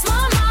 Yeah, lost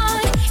my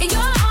mind in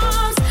your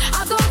arms.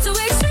 I go to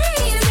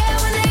extremes. Yeah,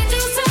 when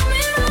angels tell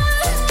me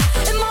run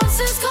and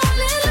monsters call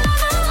it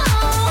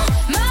love.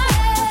 My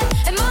head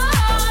and my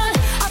heart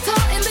are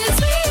caught in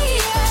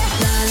between.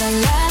 Yeah, la la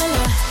la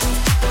la,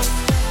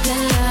 la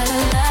la la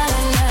la la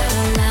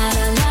la la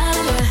la.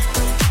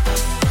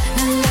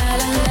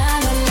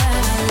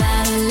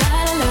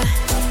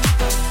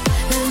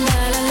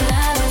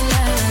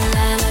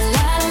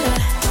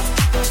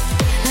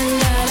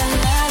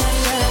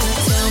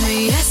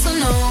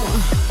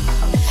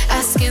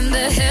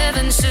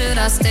 Should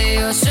I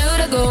stay or should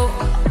I go?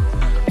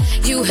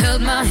 You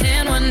held my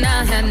hand when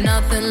I had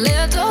nothing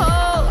left to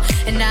hold,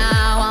 and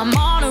now I'm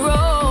on a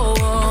roll.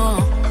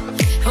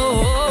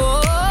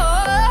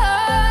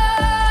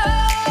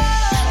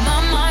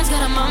 My mind's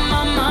got a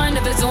mind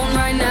of its own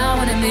right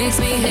now, and it makes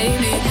me hate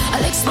me.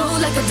 I'll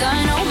explode like a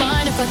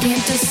dynamite if I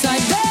can't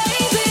decide,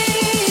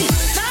 baby.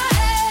 My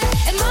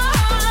head and my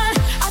heart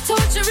are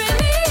torturing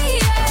me.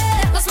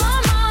 Yeah, lost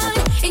my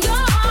mind in your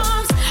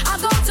arms. I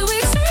go to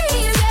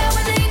extremes. Yeah,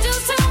 when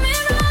angels tell me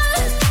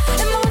run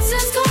and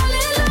monsters call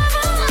it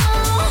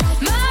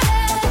love. My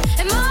head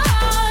and my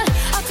heart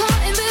are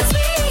caught in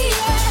between.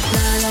 Yeah,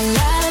 la la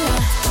la la,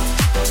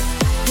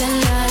 la la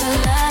la la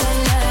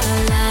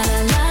la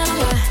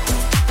la la la,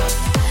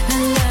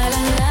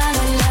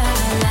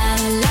 la la la la la la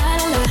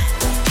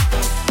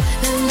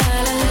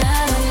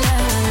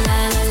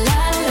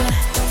la la.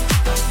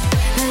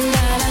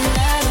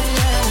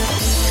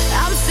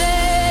 I'm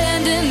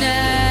standing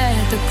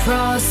at the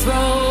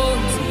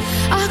crossroads.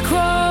 I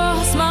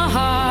cross my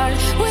heart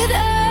with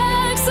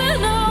X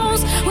and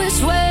O's.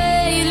 Which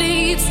way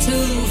leads to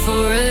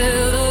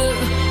forever?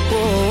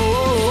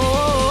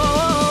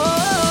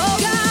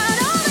 God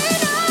only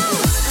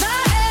knows.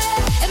 My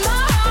head and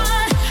my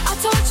heart are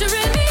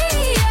torturing me.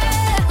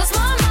 Yeah, lost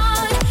my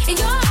mind in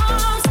your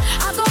arms.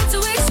 I go to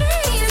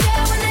extremes.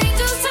 Yeah, when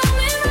angels tell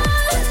me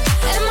run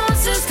and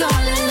monsters call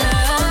it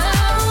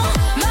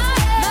love. My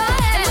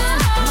head and my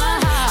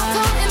heart are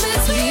caught in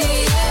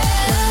between.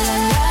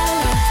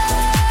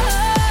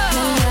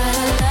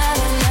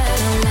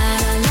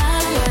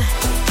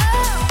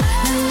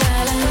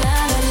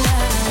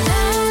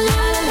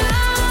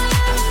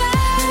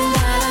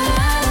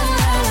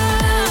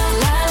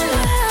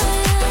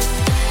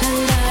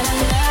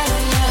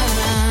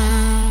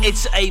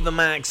 It's Ava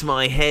Max,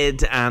 My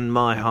Head and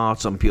My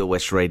Heart on Pure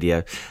West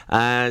Radio.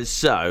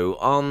 So,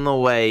 on the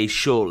way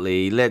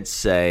shortly, let's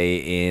say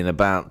in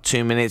about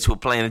 2 minutes, we're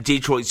playing the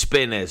Detroit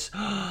Spinners.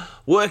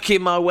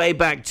 Working my way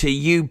back to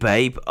you,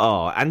 babe.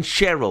 Oh, and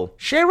Cheryl.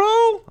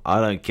 Cheryl?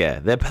 I don't care.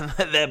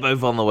 They're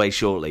both on the way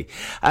shortly.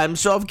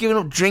 So I've given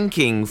up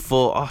drinking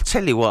for... I'll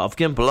tell you what, I've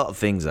given up a lot of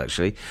things,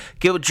 actually.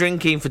 Given up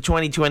drinking for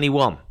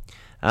 2021.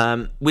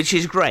 Which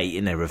is great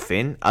and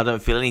everything. I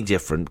don't feel any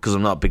different because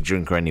I'm not a big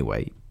drinker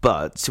anyway.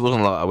 But it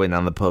wasn't like I went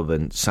down the pub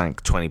and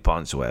sank 20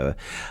 pints or whatever.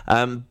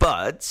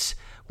 But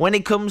when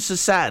it comes to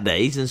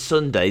Saturdays and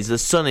Sundays, the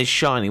sun is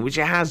shining, which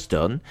it has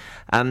done,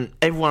 and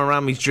everyone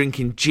around me is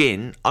drinking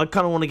gin. I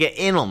kind of want to get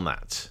in on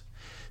that.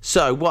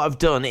 So what I've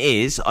done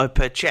is I've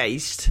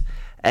purchased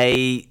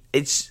they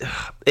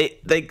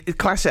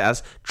class it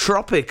as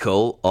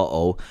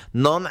tropical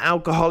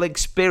non-alcoholic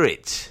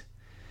spirit.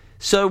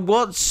 So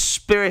what's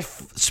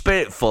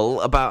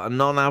spiritful about a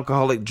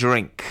non-alcoholic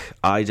drink?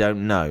 I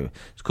don't know.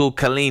 It's called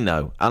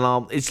Calino,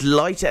 and it's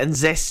light and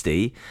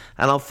zesty,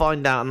 and I'll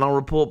find out and I'll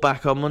report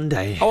back on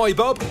Monday. Oh, hey,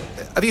 Bob.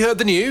 Have you heard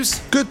the news?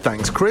 Good,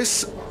 thanks,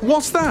 Chris.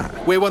 What's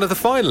that? We're one of the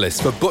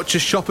finalists for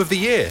Butcher's Shop of the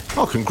Year.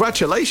 Oh,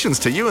 congratulations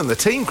to you and the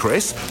team,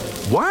 Chris.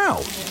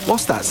 Wow,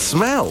 what's that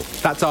smell?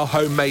 That's our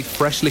homemade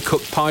freshly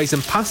cooked pies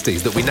and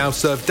pasties that we now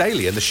serve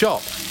daily in the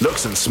shop.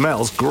 Looks and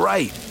smells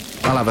great.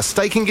 I'll have a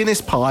steak and Guinness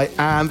pie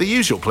and the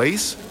usual,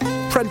 please.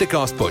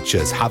 Prendergast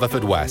Butchers,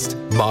 Haverfordwest.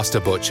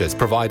 Master Butchers,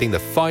 providing the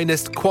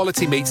finest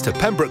quality meats to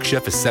Pembrokeshire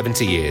for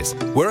 70 years.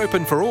 We're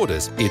open for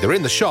orders, either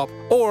in the shop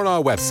or on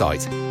our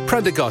website,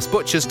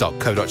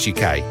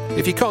 prendergastbutchers.co.uk.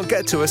 If you can't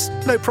get to us,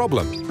 no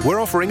problem. We're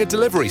offering a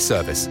delivery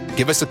service.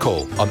 Give us a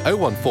call on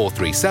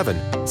 01437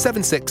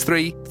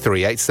 763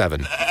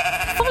 387.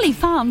 Folly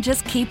Farm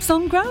just keeps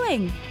on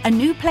growing. A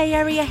new play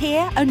area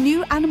here, a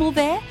new animal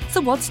there.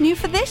 So what's new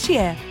for this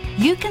year?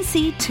 You can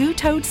see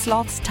two-toed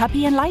sloths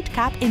Tuppy and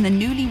Lightcap in the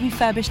newly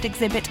refurbished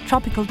exhibit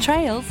Tropical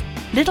Trails.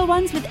 Little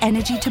ones with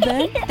energy to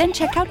burn? Then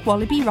check out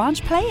Wallaby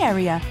Ranch Play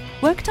Area.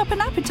 Worked up an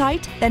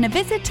appetite? Then a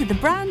visit to the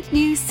brand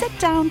new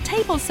sit-down,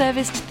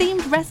 table-serviced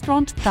themed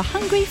restaurant The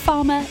Hungry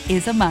Farmer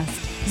is a must.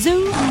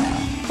 Zoo,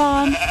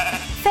 farm,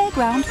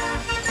 fairground,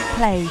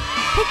 play.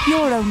 Pick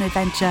your own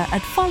adventure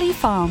at Folly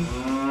Farm.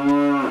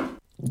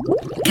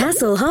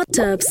 Castle Hot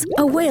Tubs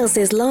are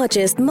Wales's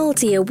largest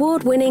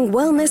multi-award-winning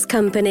wellness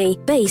company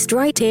based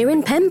right here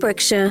in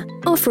Pembrokeshire,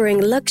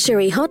 offering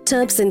luxury hot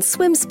tubs and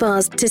swim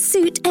spas to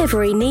suit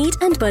every need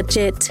and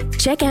budget.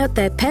 Check out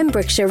their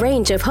Pembrokeshire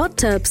range of hot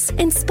tubs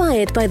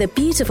inspired by the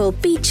beautiful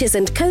beaches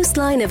and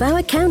coastline of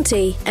our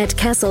county at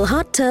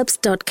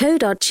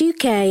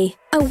castlehottubs.co.uk.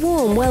 A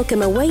warm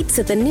welcome awaits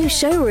at the new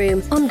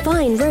showroom on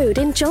Vine Road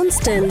in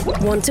Johnston.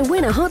 Want to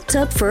win a hot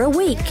tub for a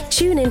week?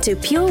 Tune into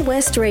Pure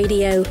West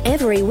Radio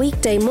every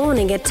weekday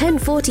morning at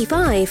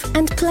 10:45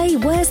 and play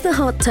Where's the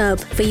Hot Tub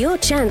for your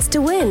chance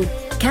to win.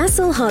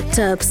 Castle Hot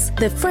Tubs,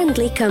 the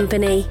friendly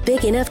company,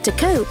 big enough to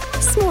cope,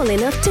 small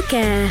enough to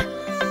care.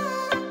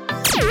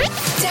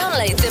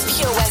 Download the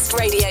Pure West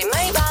Radio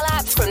mobile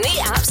app from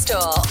the App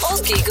Store or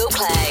Google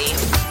Play.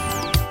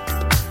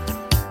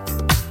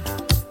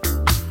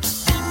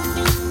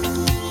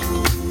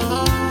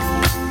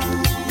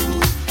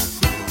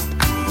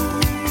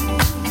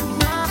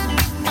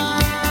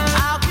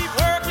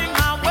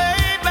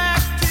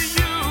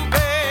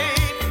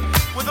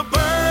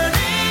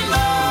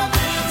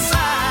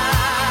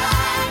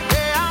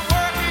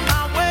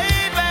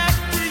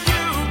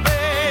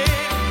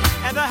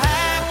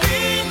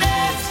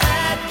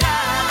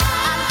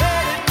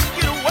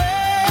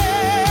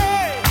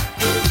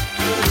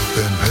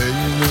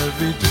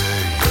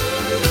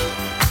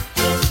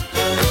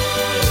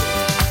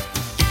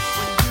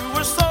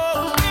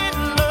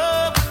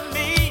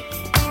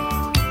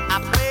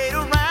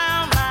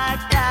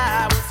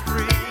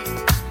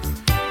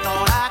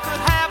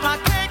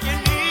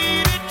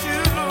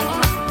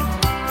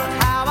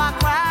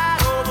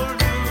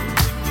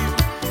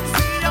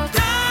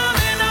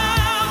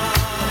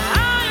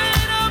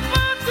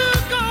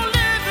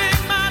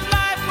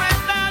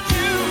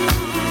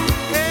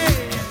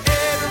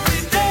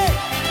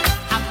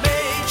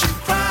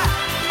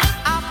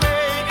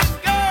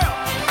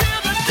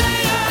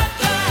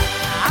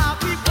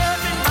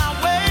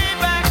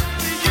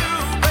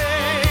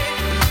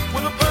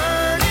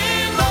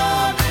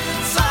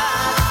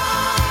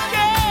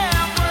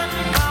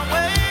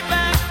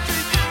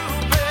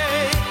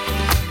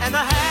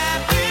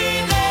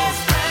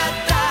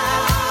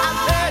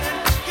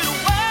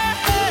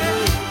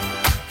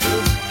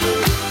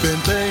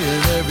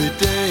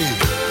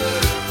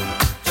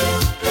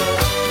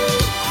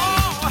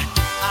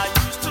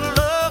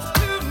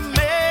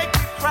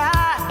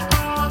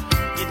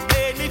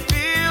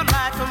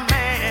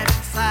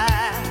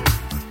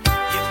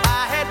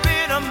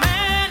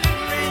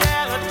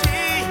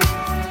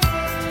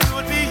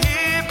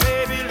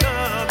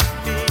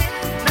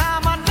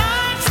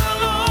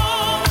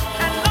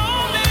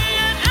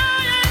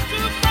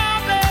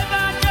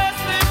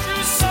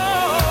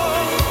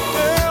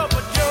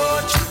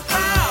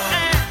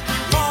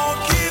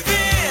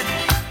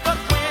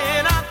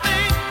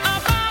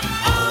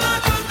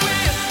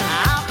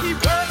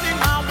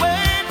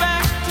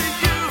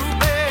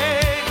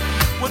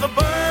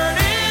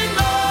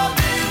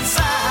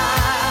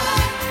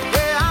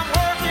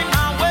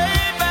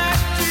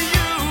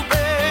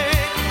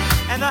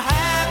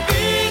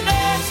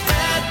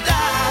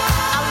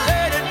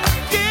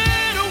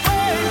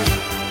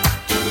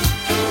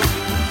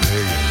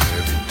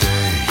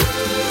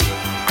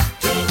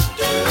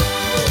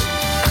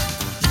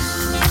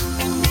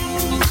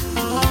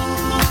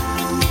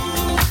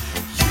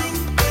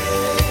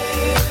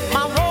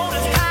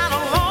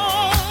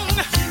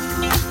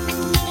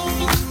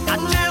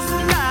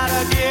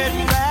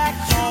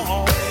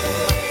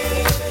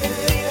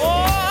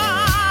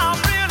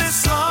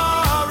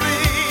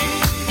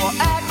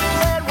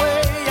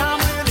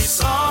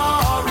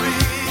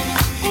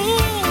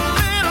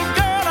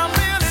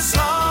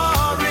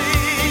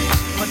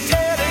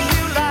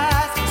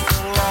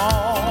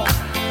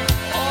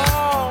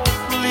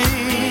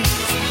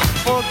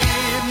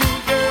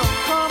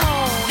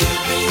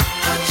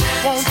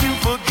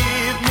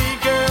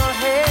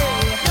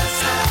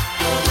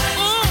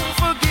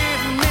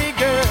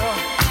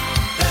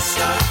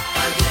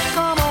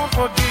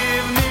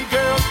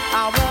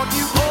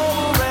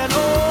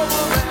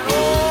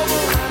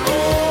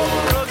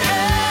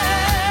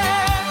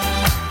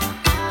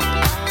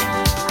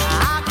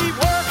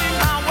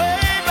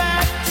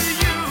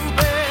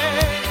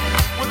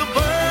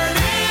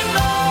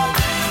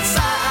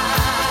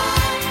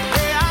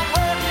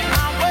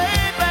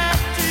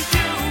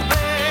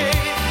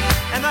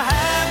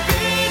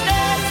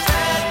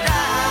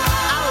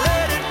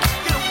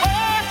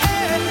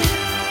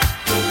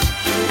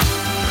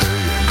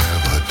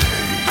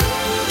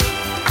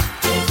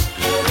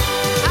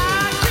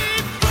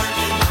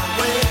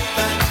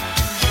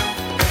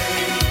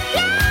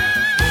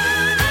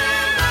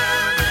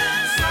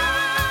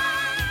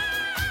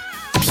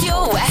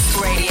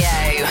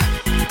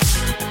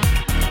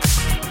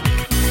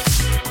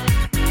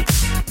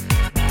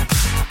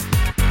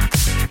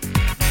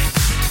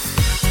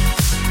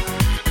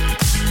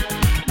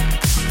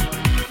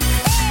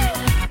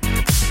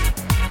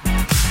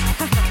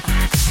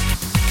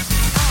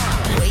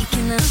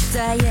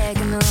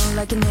 diagonal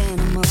like an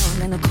animal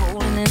in a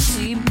cold and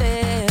empty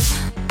bed.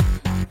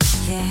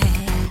 Yeah.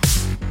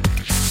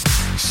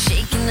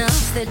 Shaking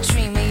off the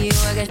dream of you,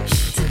 I got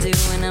to do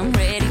and I'm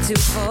ready to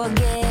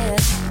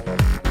forget.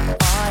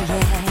 Oh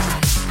yeah.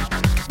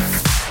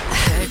 I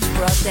heard you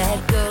brought that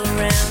girl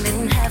around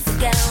in half a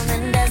gown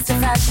and asked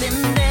if I've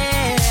been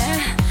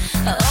there.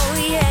 Oh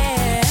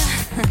yeah.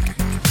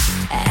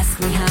 Ask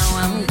me how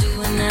I'm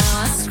doing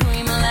now, I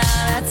scream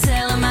aloud, I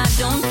tell him I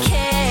don't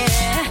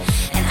care,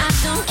 and I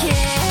don't care,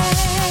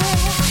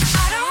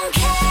 I don't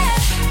care,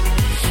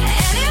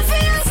 and it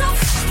feels so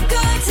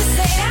good to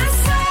say I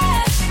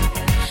swear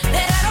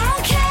that I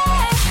don't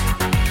care,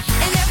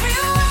 and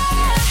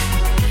everywhere,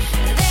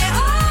 they're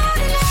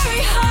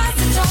ordinary hearts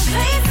that don't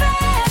play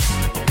fair,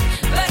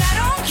 but I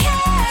don't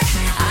care,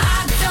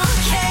 I don't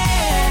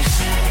care,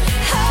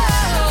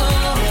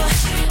 oh,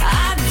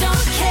 I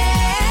don't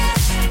care,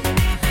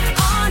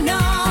 oh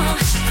no,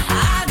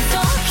 I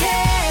don't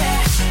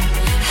care,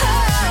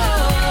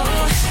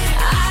 oh,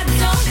 I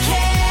don't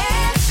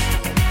care,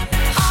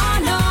 oh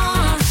no.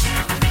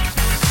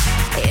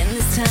 In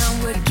this town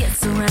where it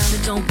gets around,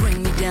 it don't bring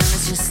me down,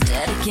 it's just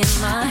static in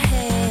my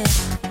head,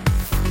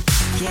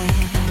 yeah.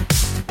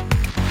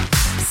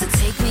 So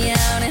take me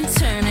out and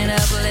turn it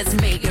up, let's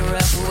make it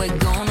rough, we're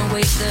gonna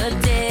wake the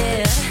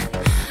dead.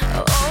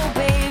 Oh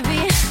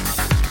baby,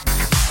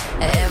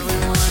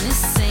 everyone is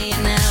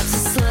saying now to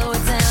slow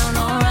it down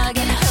or I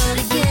get hurt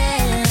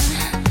again.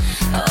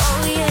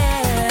 Oh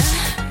yeah,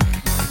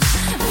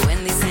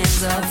 when these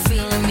hands are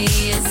feeling me,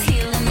 it's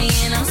healing me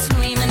and I'm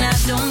screaming I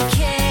don't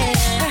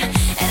care,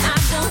 and I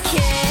don't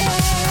care,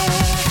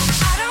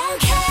 I don't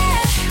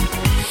care,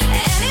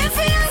 and it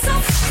feels so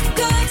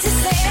good to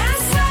say I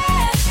swear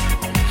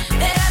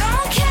that I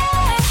don't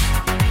care,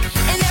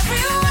 and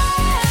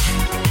everywhere,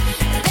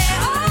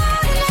 they're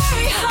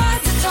ordinary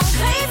hearts that don't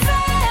play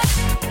fair,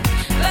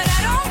 but I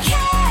don't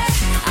care,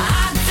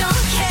 I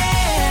don't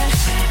care,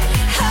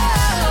 oh,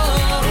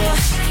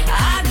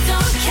 I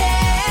don't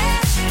care,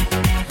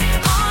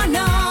 oh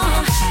no,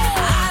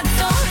 I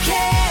don't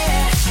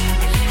care,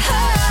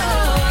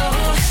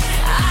 oh,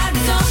 I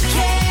don't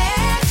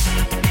care,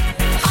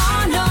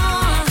 oh no.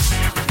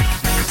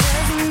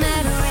 Doesn't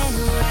matter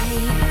anyway,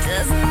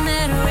 doesn't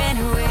matter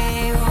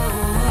anyway, oh.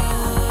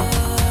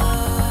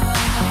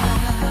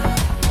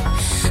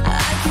 I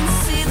can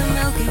see the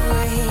Milky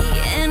Way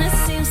and it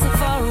seems so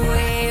far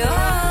away, oh.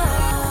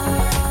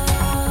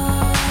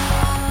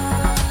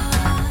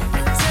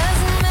 It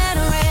doesn't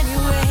matter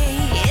anyway,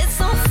 it's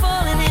all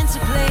falling into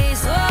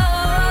place, oh.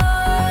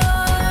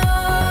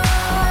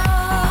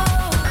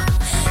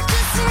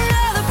 Just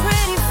another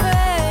pretty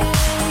face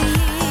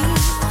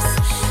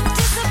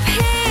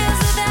disappears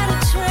without a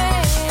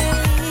trace.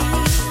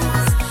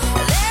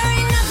 There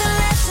ain't nothing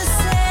left to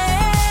say.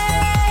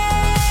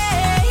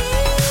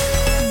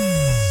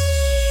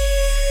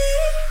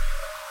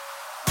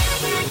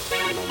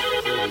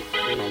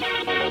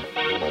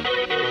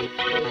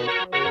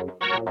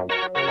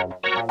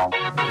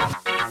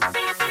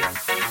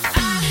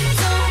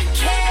 Don't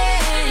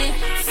care,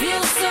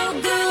 feels so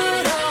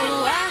good,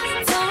 oh,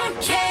 I don't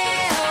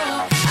care,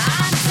 oh,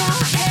 I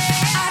don't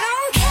care, I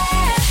don't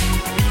care,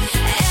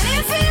 and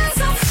it feels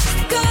so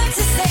good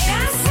to say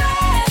I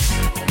swear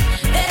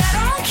that I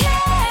don't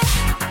care,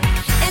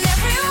 and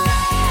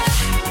everywhere,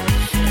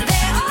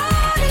 they're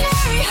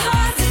ordinary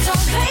hearts that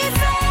don't play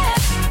fair,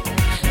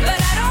 but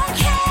I don't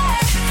care,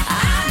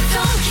 I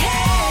don't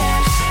care,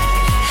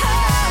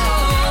 oh,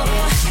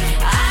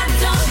 I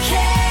don't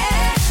care,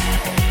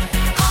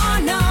 oh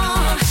no,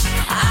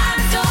 I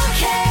don't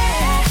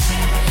care,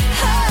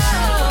 oh,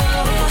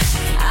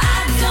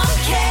 I don't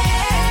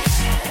care,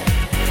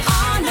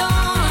 oh no.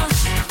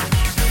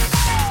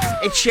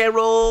 It's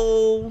Cheryl.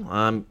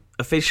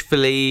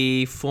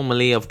 Officially,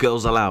 formerly of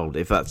Girls Aloud,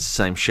 if that's the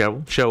same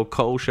Cheryl. Cheryl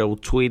Cole, Cheryl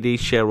Tweedy,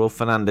 Cheryl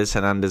Fernandez,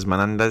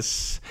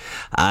 Menendez.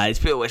 It's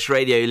Pure West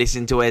Radio, you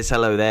listen to Wes,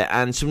 hello there.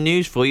 And some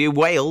news for you.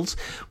 Wales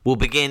will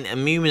begin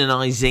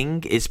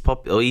immunising, it's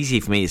easy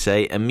for me to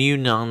say,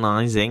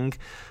 immunising.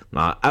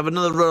 Right, have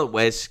another run up,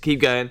 Wes. Keep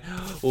going.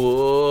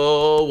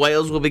 Oh,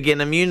 Wales will begin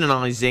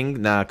immunising.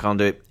 No, I can't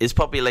do it. Its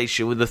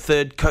population with the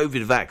third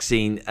COVID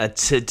vaccine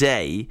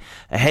today,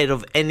 ahead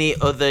of any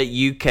other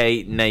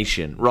UK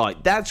nation. Right,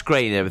 that's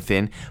great and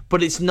everything,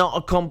 but it's not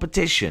a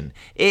competition.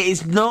 It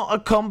is not a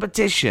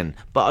competition.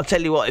 But I'll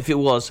tell you what, if it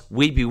was,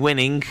 we'd be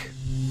winning.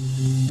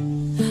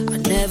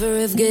 I'd never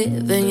have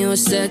given you a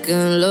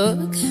second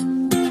look,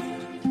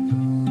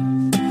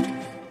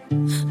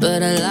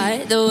 but I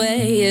like the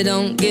way you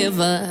don't give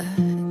a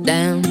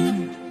damn.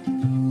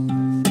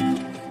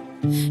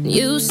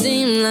 You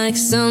seem like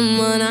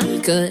someone I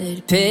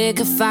could pick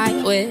a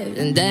fight with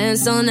and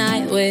dance all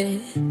night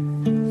with.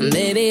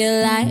 Maybe you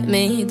like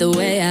me the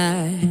way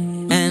I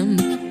am.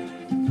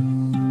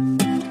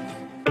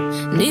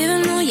 And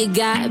even though you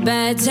got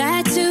bad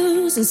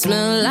tattoos and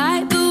smell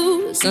like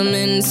booze, I'm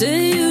into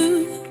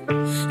you.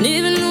 And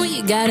even though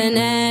you got an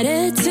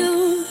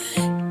attitude,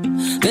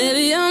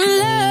 baby, I'm in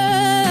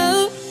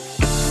love.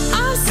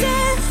 I've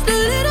said a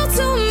little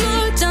too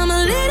much, I'm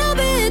a little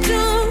bit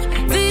drunk.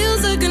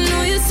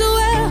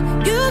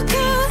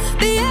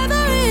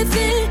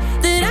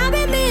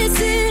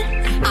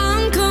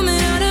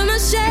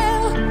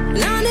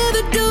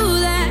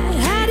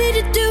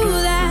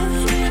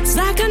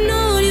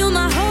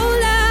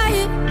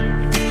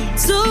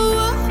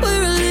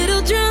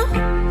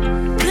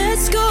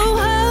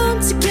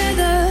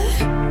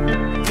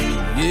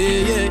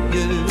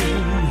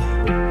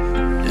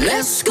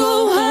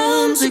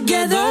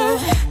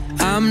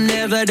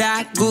 never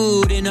that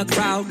good in a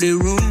crowded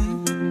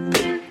room.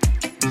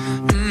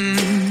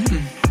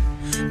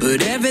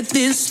 But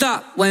everything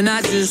stopped when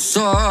I just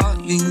saw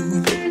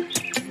you.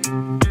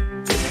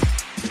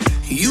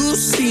 You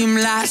seem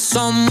like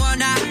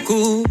someone I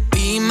could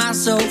be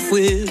myself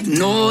with,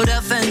 no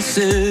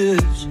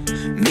defenses.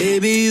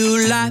 Maybe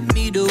you like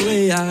me the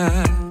way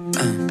I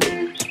am.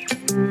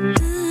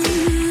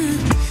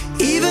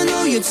 Even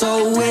though you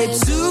talk way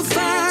too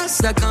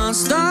fast, I can't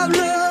stop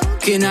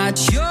looking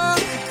at your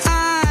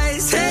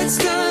eyes. Head's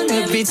done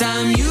every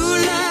time you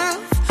laugh.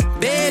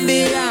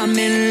 Baby, I'm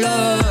in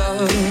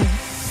love.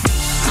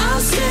 I'll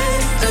say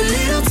a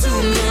little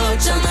too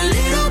much, I'm a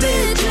little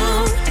bit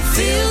drunk.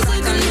 Feels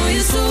like I know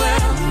you so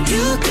well.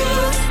 You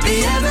could be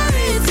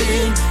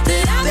everything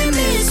that I've been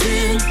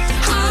missing.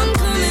 I'm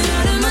coming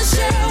out of my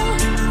shell.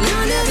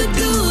 Now I never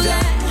do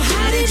that.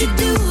 How did you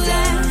do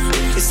that?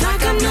 It's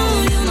like I've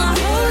known you my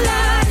whole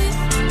life.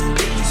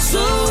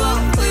 So what?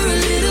 We're a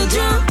little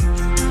drunk.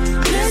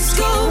 Let's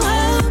go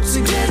home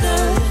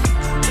together.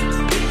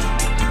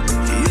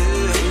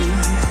 Yeah.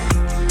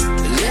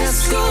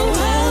 Let's go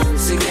home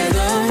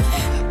together.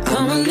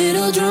 I'm a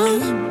little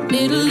drunk,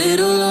 need a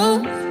little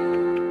love.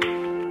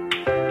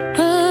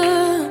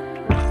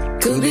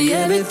 Could be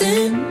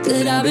everything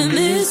that I've been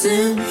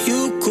missing.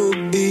 You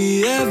could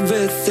be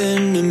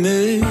everything to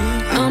me.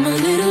 I'm a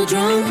little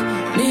drunk,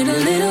 need a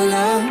little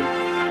love.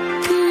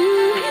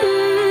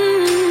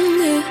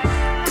 Yeah.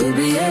 Could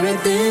be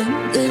everything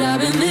that I've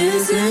been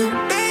missing.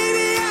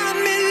 Baby,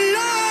 I'm in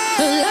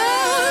love.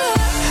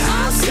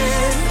 I've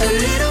said a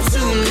little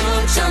too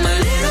much, I'm a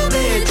little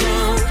bit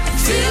drunk.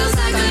 Feels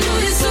like I know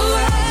you so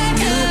well.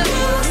 You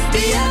could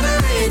be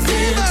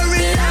everything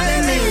that I've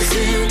been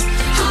missing.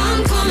 I'm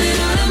coming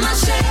out of my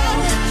shell.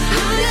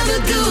 I'll never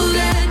do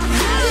that.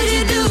 How did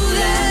you do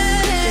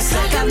that? It's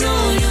like I've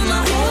known you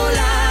my whole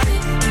life.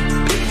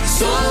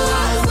 So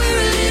what?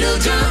 We're a little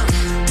drunk.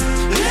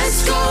 Let's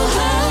go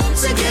home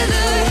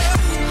together.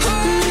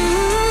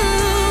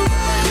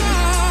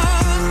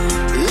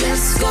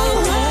 Let's go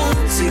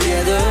home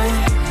together.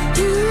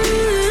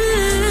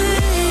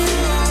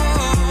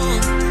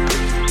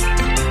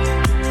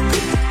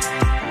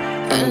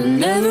 I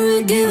never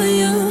given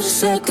you a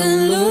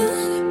second look,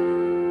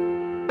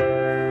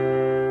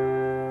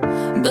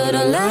 but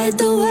I like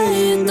the way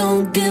you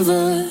don't give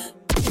up.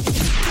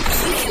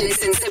 You can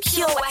listen to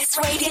Pure West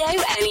Radio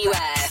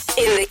anywhere.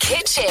 In the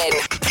kitchen,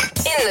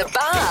 in the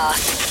bar,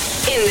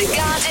 in the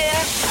garden,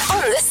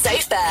 on the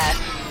sofa,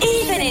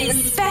 even in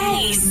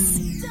space.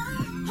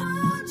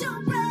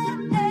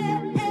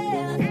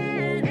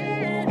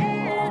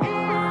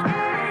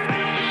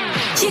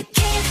 You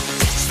can't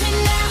touch me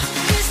now,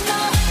 there's no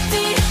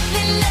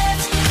feeling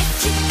left. If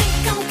you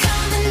think I'm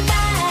coming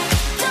back,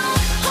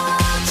 don't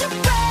hold your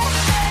breath.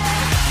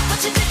 What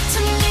you did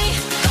to me,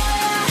 boy,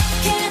 I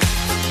can't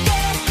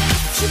forget.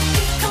 If you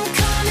think I'm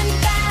coming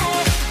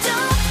back,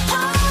 don't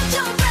hold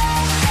your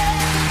breath.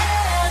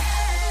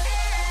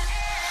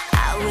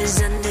 I was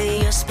under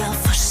your spell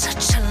for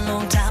such a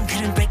long time,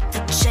 couldn't break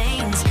the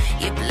chains.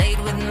 You played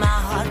with my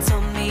heart,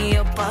 told me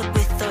apart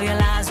with all your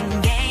lies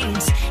and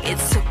games. It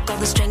took all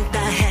the strength I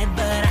had,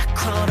 but I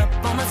crawled up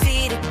on my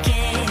feet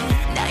again.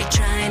 Now you're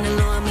trying to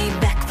lure me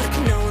back, but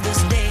no,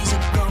 those days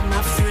are gone,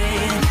 my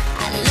friend.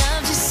 I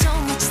loved you so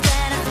much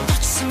that I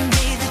thought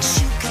someday that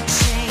you could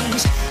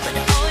change, but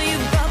all you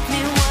brought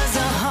me was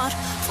a heart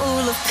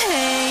full of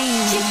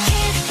pain. You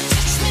can't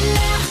touch me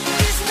now,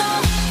 there's no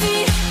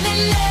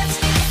feeling left.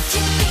 If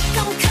you think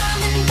I'm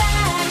coming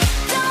back,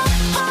 don't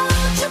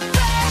hold your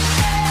breath.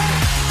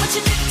 What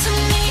you did to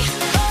me,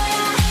 boy,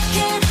 I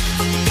can't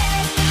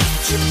forget.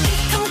 If you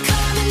think I'm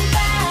coming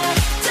back,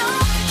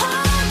 don't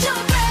hold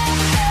your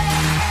breath.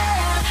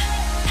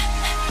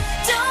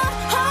 Don't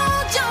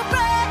hold your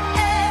breath.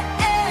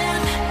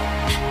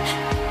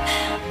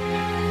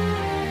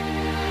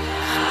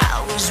 I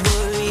was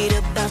worried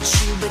about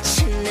you, but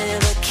you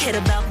never cared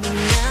about me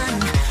none.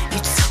 You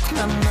took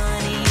my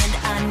money, and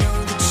I know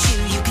that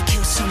you could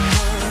kill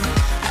someone.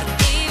 I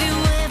gave you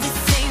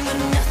everything, but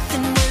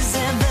nothing was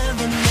ever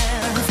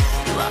enough.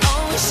 You were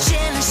always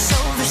jealous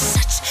over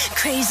such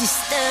crazy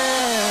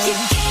stuff. You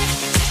can't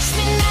touch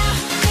me now,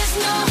 there's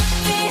no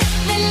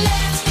feeling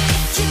left.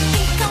 If you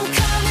think I'm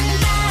coming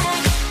back,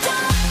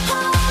 don't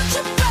hold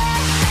your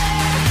breath.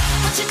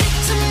 What you did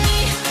to me,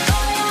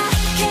 boy, I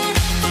can't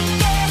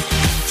forget.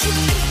 If you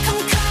think I'm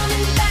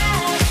coming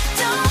back,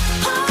 don't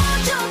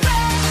hold your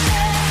breath.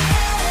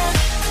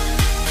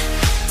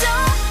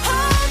 Don't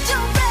hold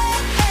your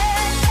breath.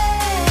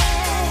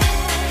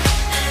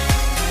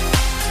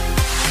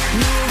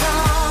 Move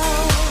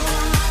on,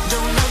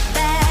 don't look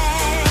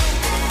back.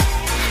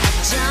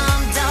 I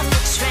jumped off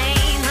the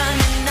train,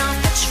 running off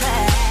the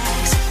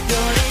tracks.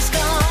 Your day's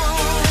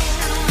gone,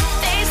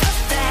 face the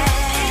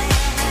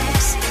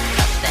facts.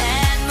 A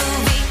bad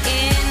movie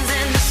ends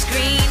and the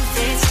screen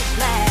fades to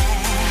black.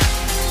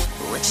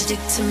 What you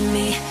did to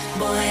me,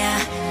 boy, I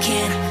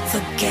can't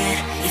forget.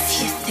 If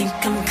you think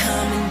I'm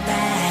coming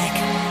back,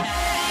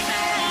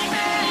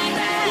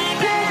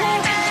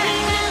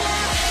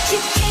 you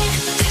can't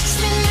touch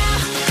me now,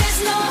 there's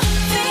no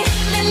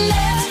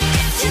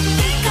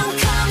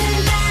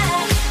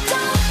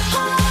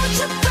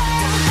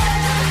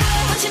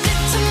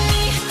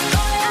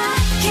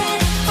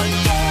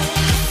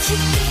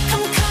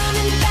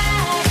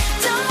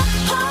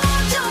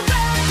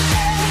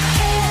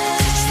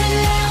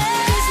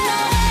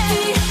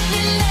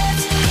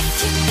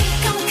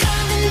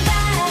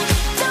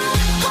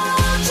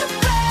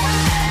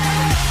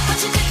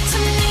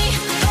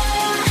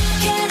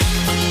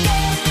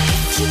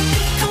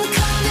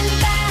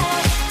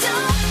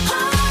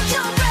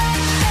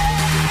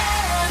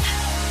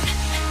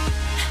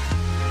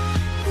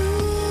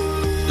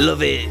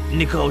Love it.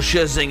 Nicole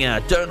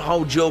Scherzinger, Don't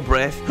Hold Your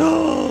Breath. Did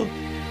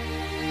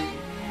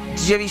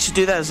you ever used to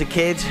do that as a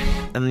kid?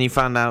 And then you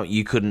found out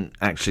you couldn't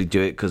actually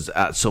do it because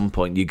at some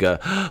point you go...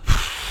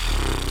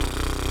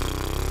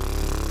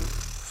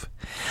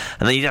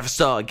 And then you'd have to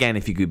start again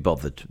if you could be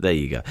bothered. There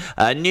you go.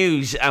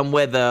 News and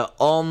weather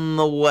on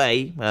the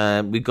way.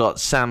 We've got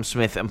Sam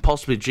Smith and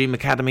possibly Dream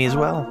Academy as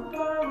well.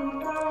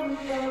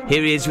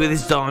 Here he is with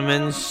his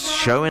diamonds,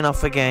 showing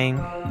off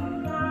again.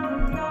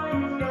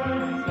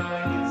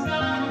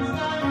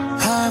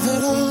 Have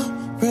it all,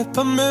 rip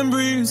our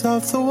memories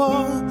off the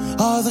wall.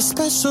 All the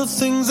special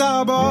things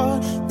I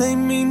bought, they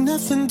mean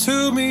nothing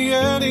to me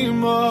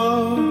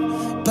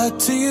anymore. But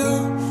to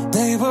you,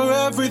 they were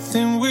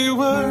everything we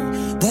were.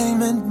 They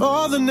meant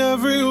more than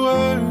every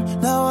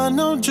word. Now I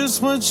know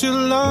just what you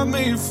love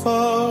me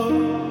for.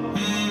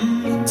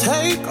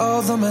 Take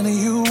all the money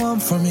you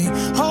want from me.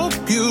 Hope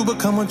you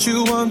become what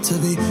you want to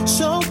be.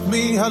 Show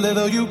me how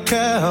little you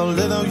care, how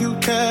little you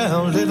care,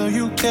 how little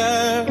you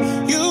care.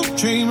 You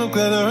dream of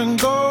glitter and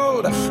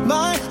gold.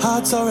 My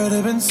heart's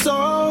already been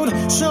sold.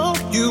 Show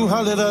you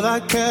how little I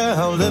care,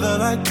 how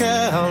little I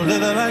care, how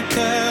little I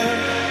care.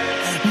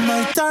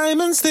 My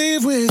diamonds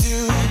leave with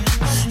you.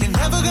 You're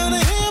never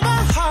gonna hear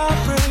my heart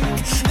break.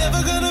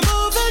 Never gonna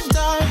move in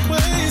dark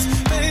ways.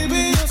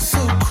 Baby, you're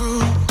so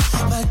cruel.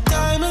 My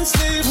diamonds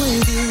leave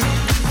with you.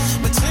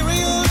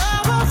 Material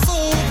never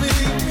fooled me.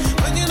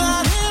 When you're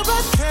not here,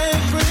 I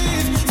can't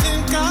breathe.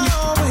 Think I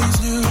always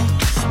knew.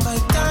 My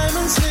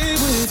diamonds leave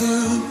with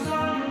you.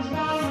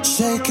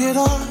 Shake it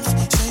off.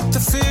 Shake the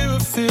fear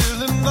of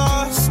feeling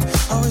lost.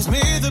 Always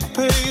me that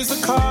pays the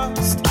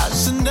cost. I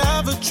should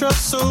never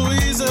trust so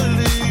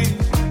easily.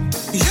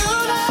 You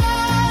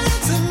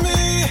lied to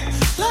me,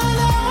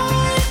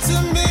 lied to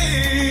me.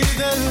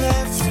 Then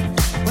left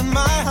with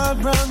my heart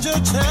round your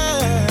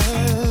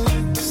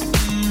chest.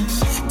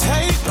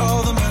 Take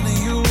all the money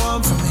you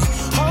want from me.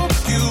 Hope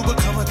you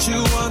become what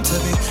you want to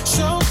be.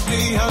 Show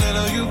me how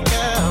little you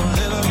care, how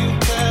little you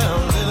care, how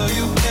little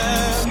you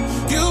care.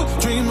 You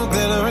dream of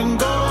glitter and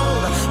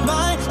gold.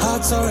 My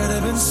heart's already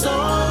been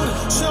sold.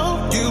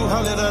 Show you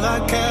how little I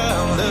care,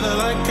 how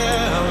little I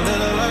care, how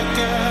little I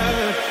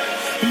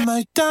care.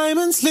 My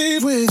diamonds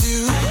leave with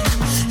you.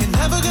 You're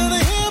never gonna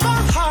hear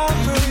my heart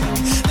break.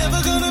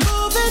 Never gonna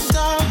move in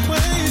dark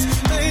ways.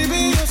 Baby,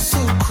 you're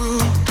so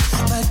cruel.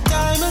 My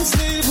diamonds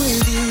leave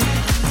with you.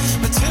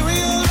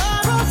 Material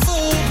never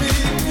fooled me.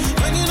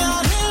 When you're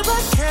not here, I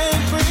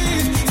can't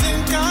breathe.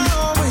 Think I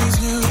always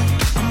knew.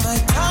 My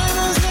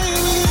diamonds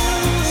leave with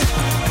you.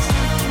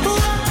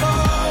 Ooh, oh,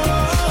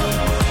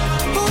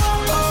 ooh,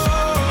 oh,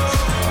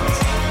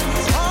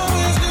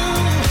 always knew.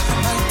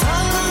 My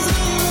diamonds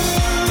leave with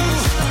you.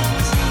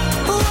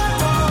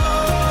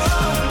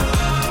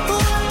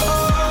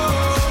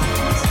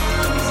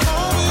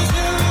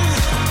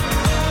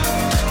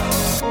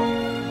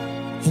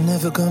 You're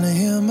never gonna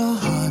hear my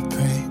heart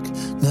break.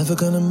 Never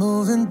gonna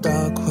move in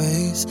dark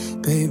ways.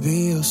 Baby,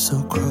 you're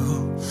so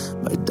cruel.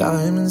 My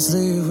diamonds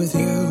leave with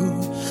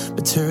you.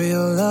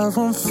 Material love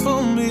won't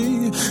fool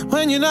me.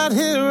 When you're not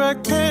here, I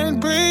can't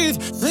breathe.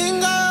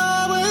 Think I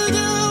always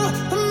do.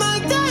 My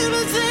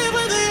diamonds leave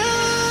with you.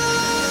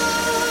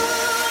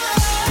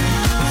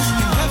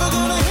 You're never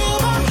gonna hear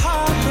my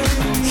heart break.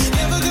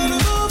 Never gonna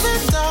move in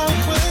dark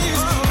ways.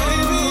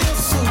 Baby,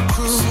 you're so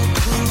cruel.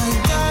 My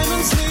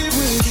diamonds leave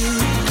with you.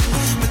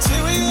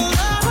 Material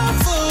never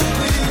fooled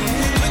me.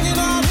 When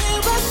you're not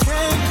here, I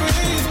can't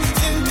breathe.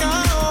 Think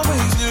I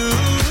always knew.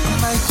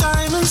 My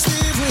diamonds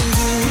leave with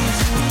you.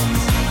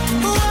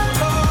 Ooh,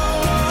 oh,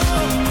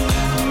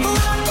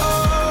 ooh,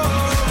 oh,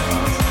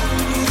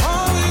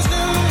 always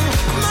knew.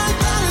 My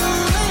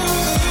diamonds leave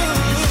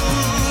with you.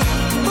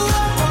 Ooh,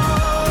 oh,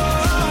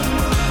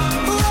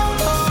 ooh,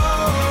 oh,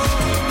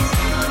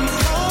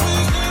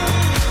 always knew.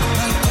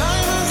 My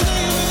diamonds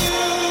leave with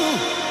you.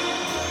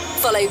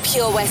 Follow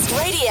Pure West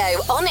Radio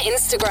on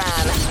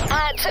Instagram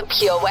at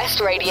Pure West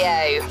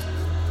Radio.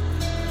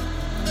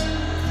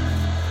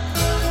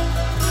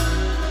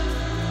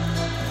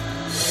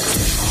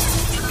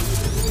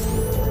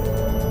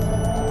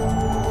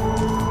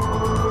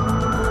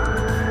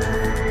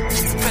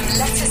 From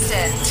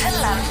Letterston to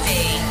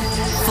Lamphy.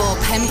 For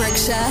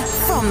Pembrokeshire,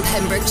 from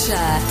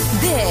Pembrokeshire,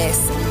 this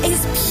is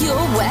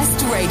Pure West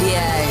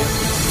Radio.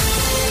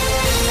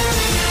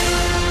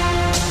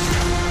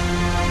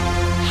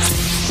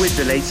 With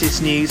the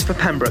latest news for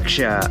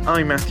Pembrokeshire,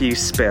 I'm Matthew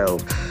Spill.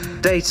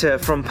 Data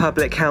from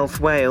Public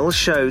Health Wales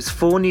shows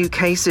 4 new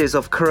cases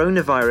of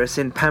coronavirus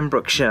in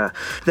Pembrokeshire.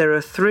 There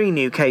are 3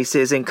 new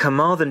cases in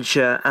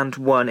Carmarthenshire and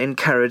 1 in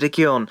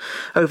Ceredigion.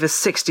 Over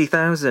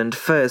 60,000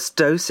 first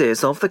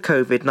doses of the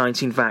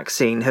COVID-19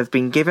 vaccine have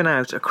been given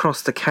out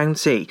across the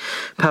county.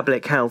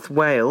 Public Health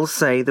Wales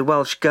say the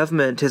Welsh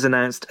Government has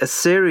announced a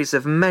series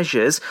of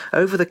measures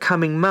over the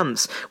coming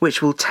months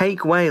which will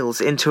take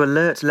Wales into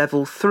Alert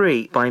Level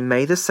 3 by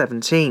May the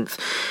 17th.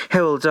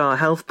 Hywel Dda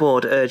Health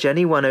Board urge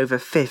anyone over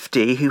 50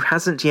 who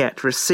hasn't yet received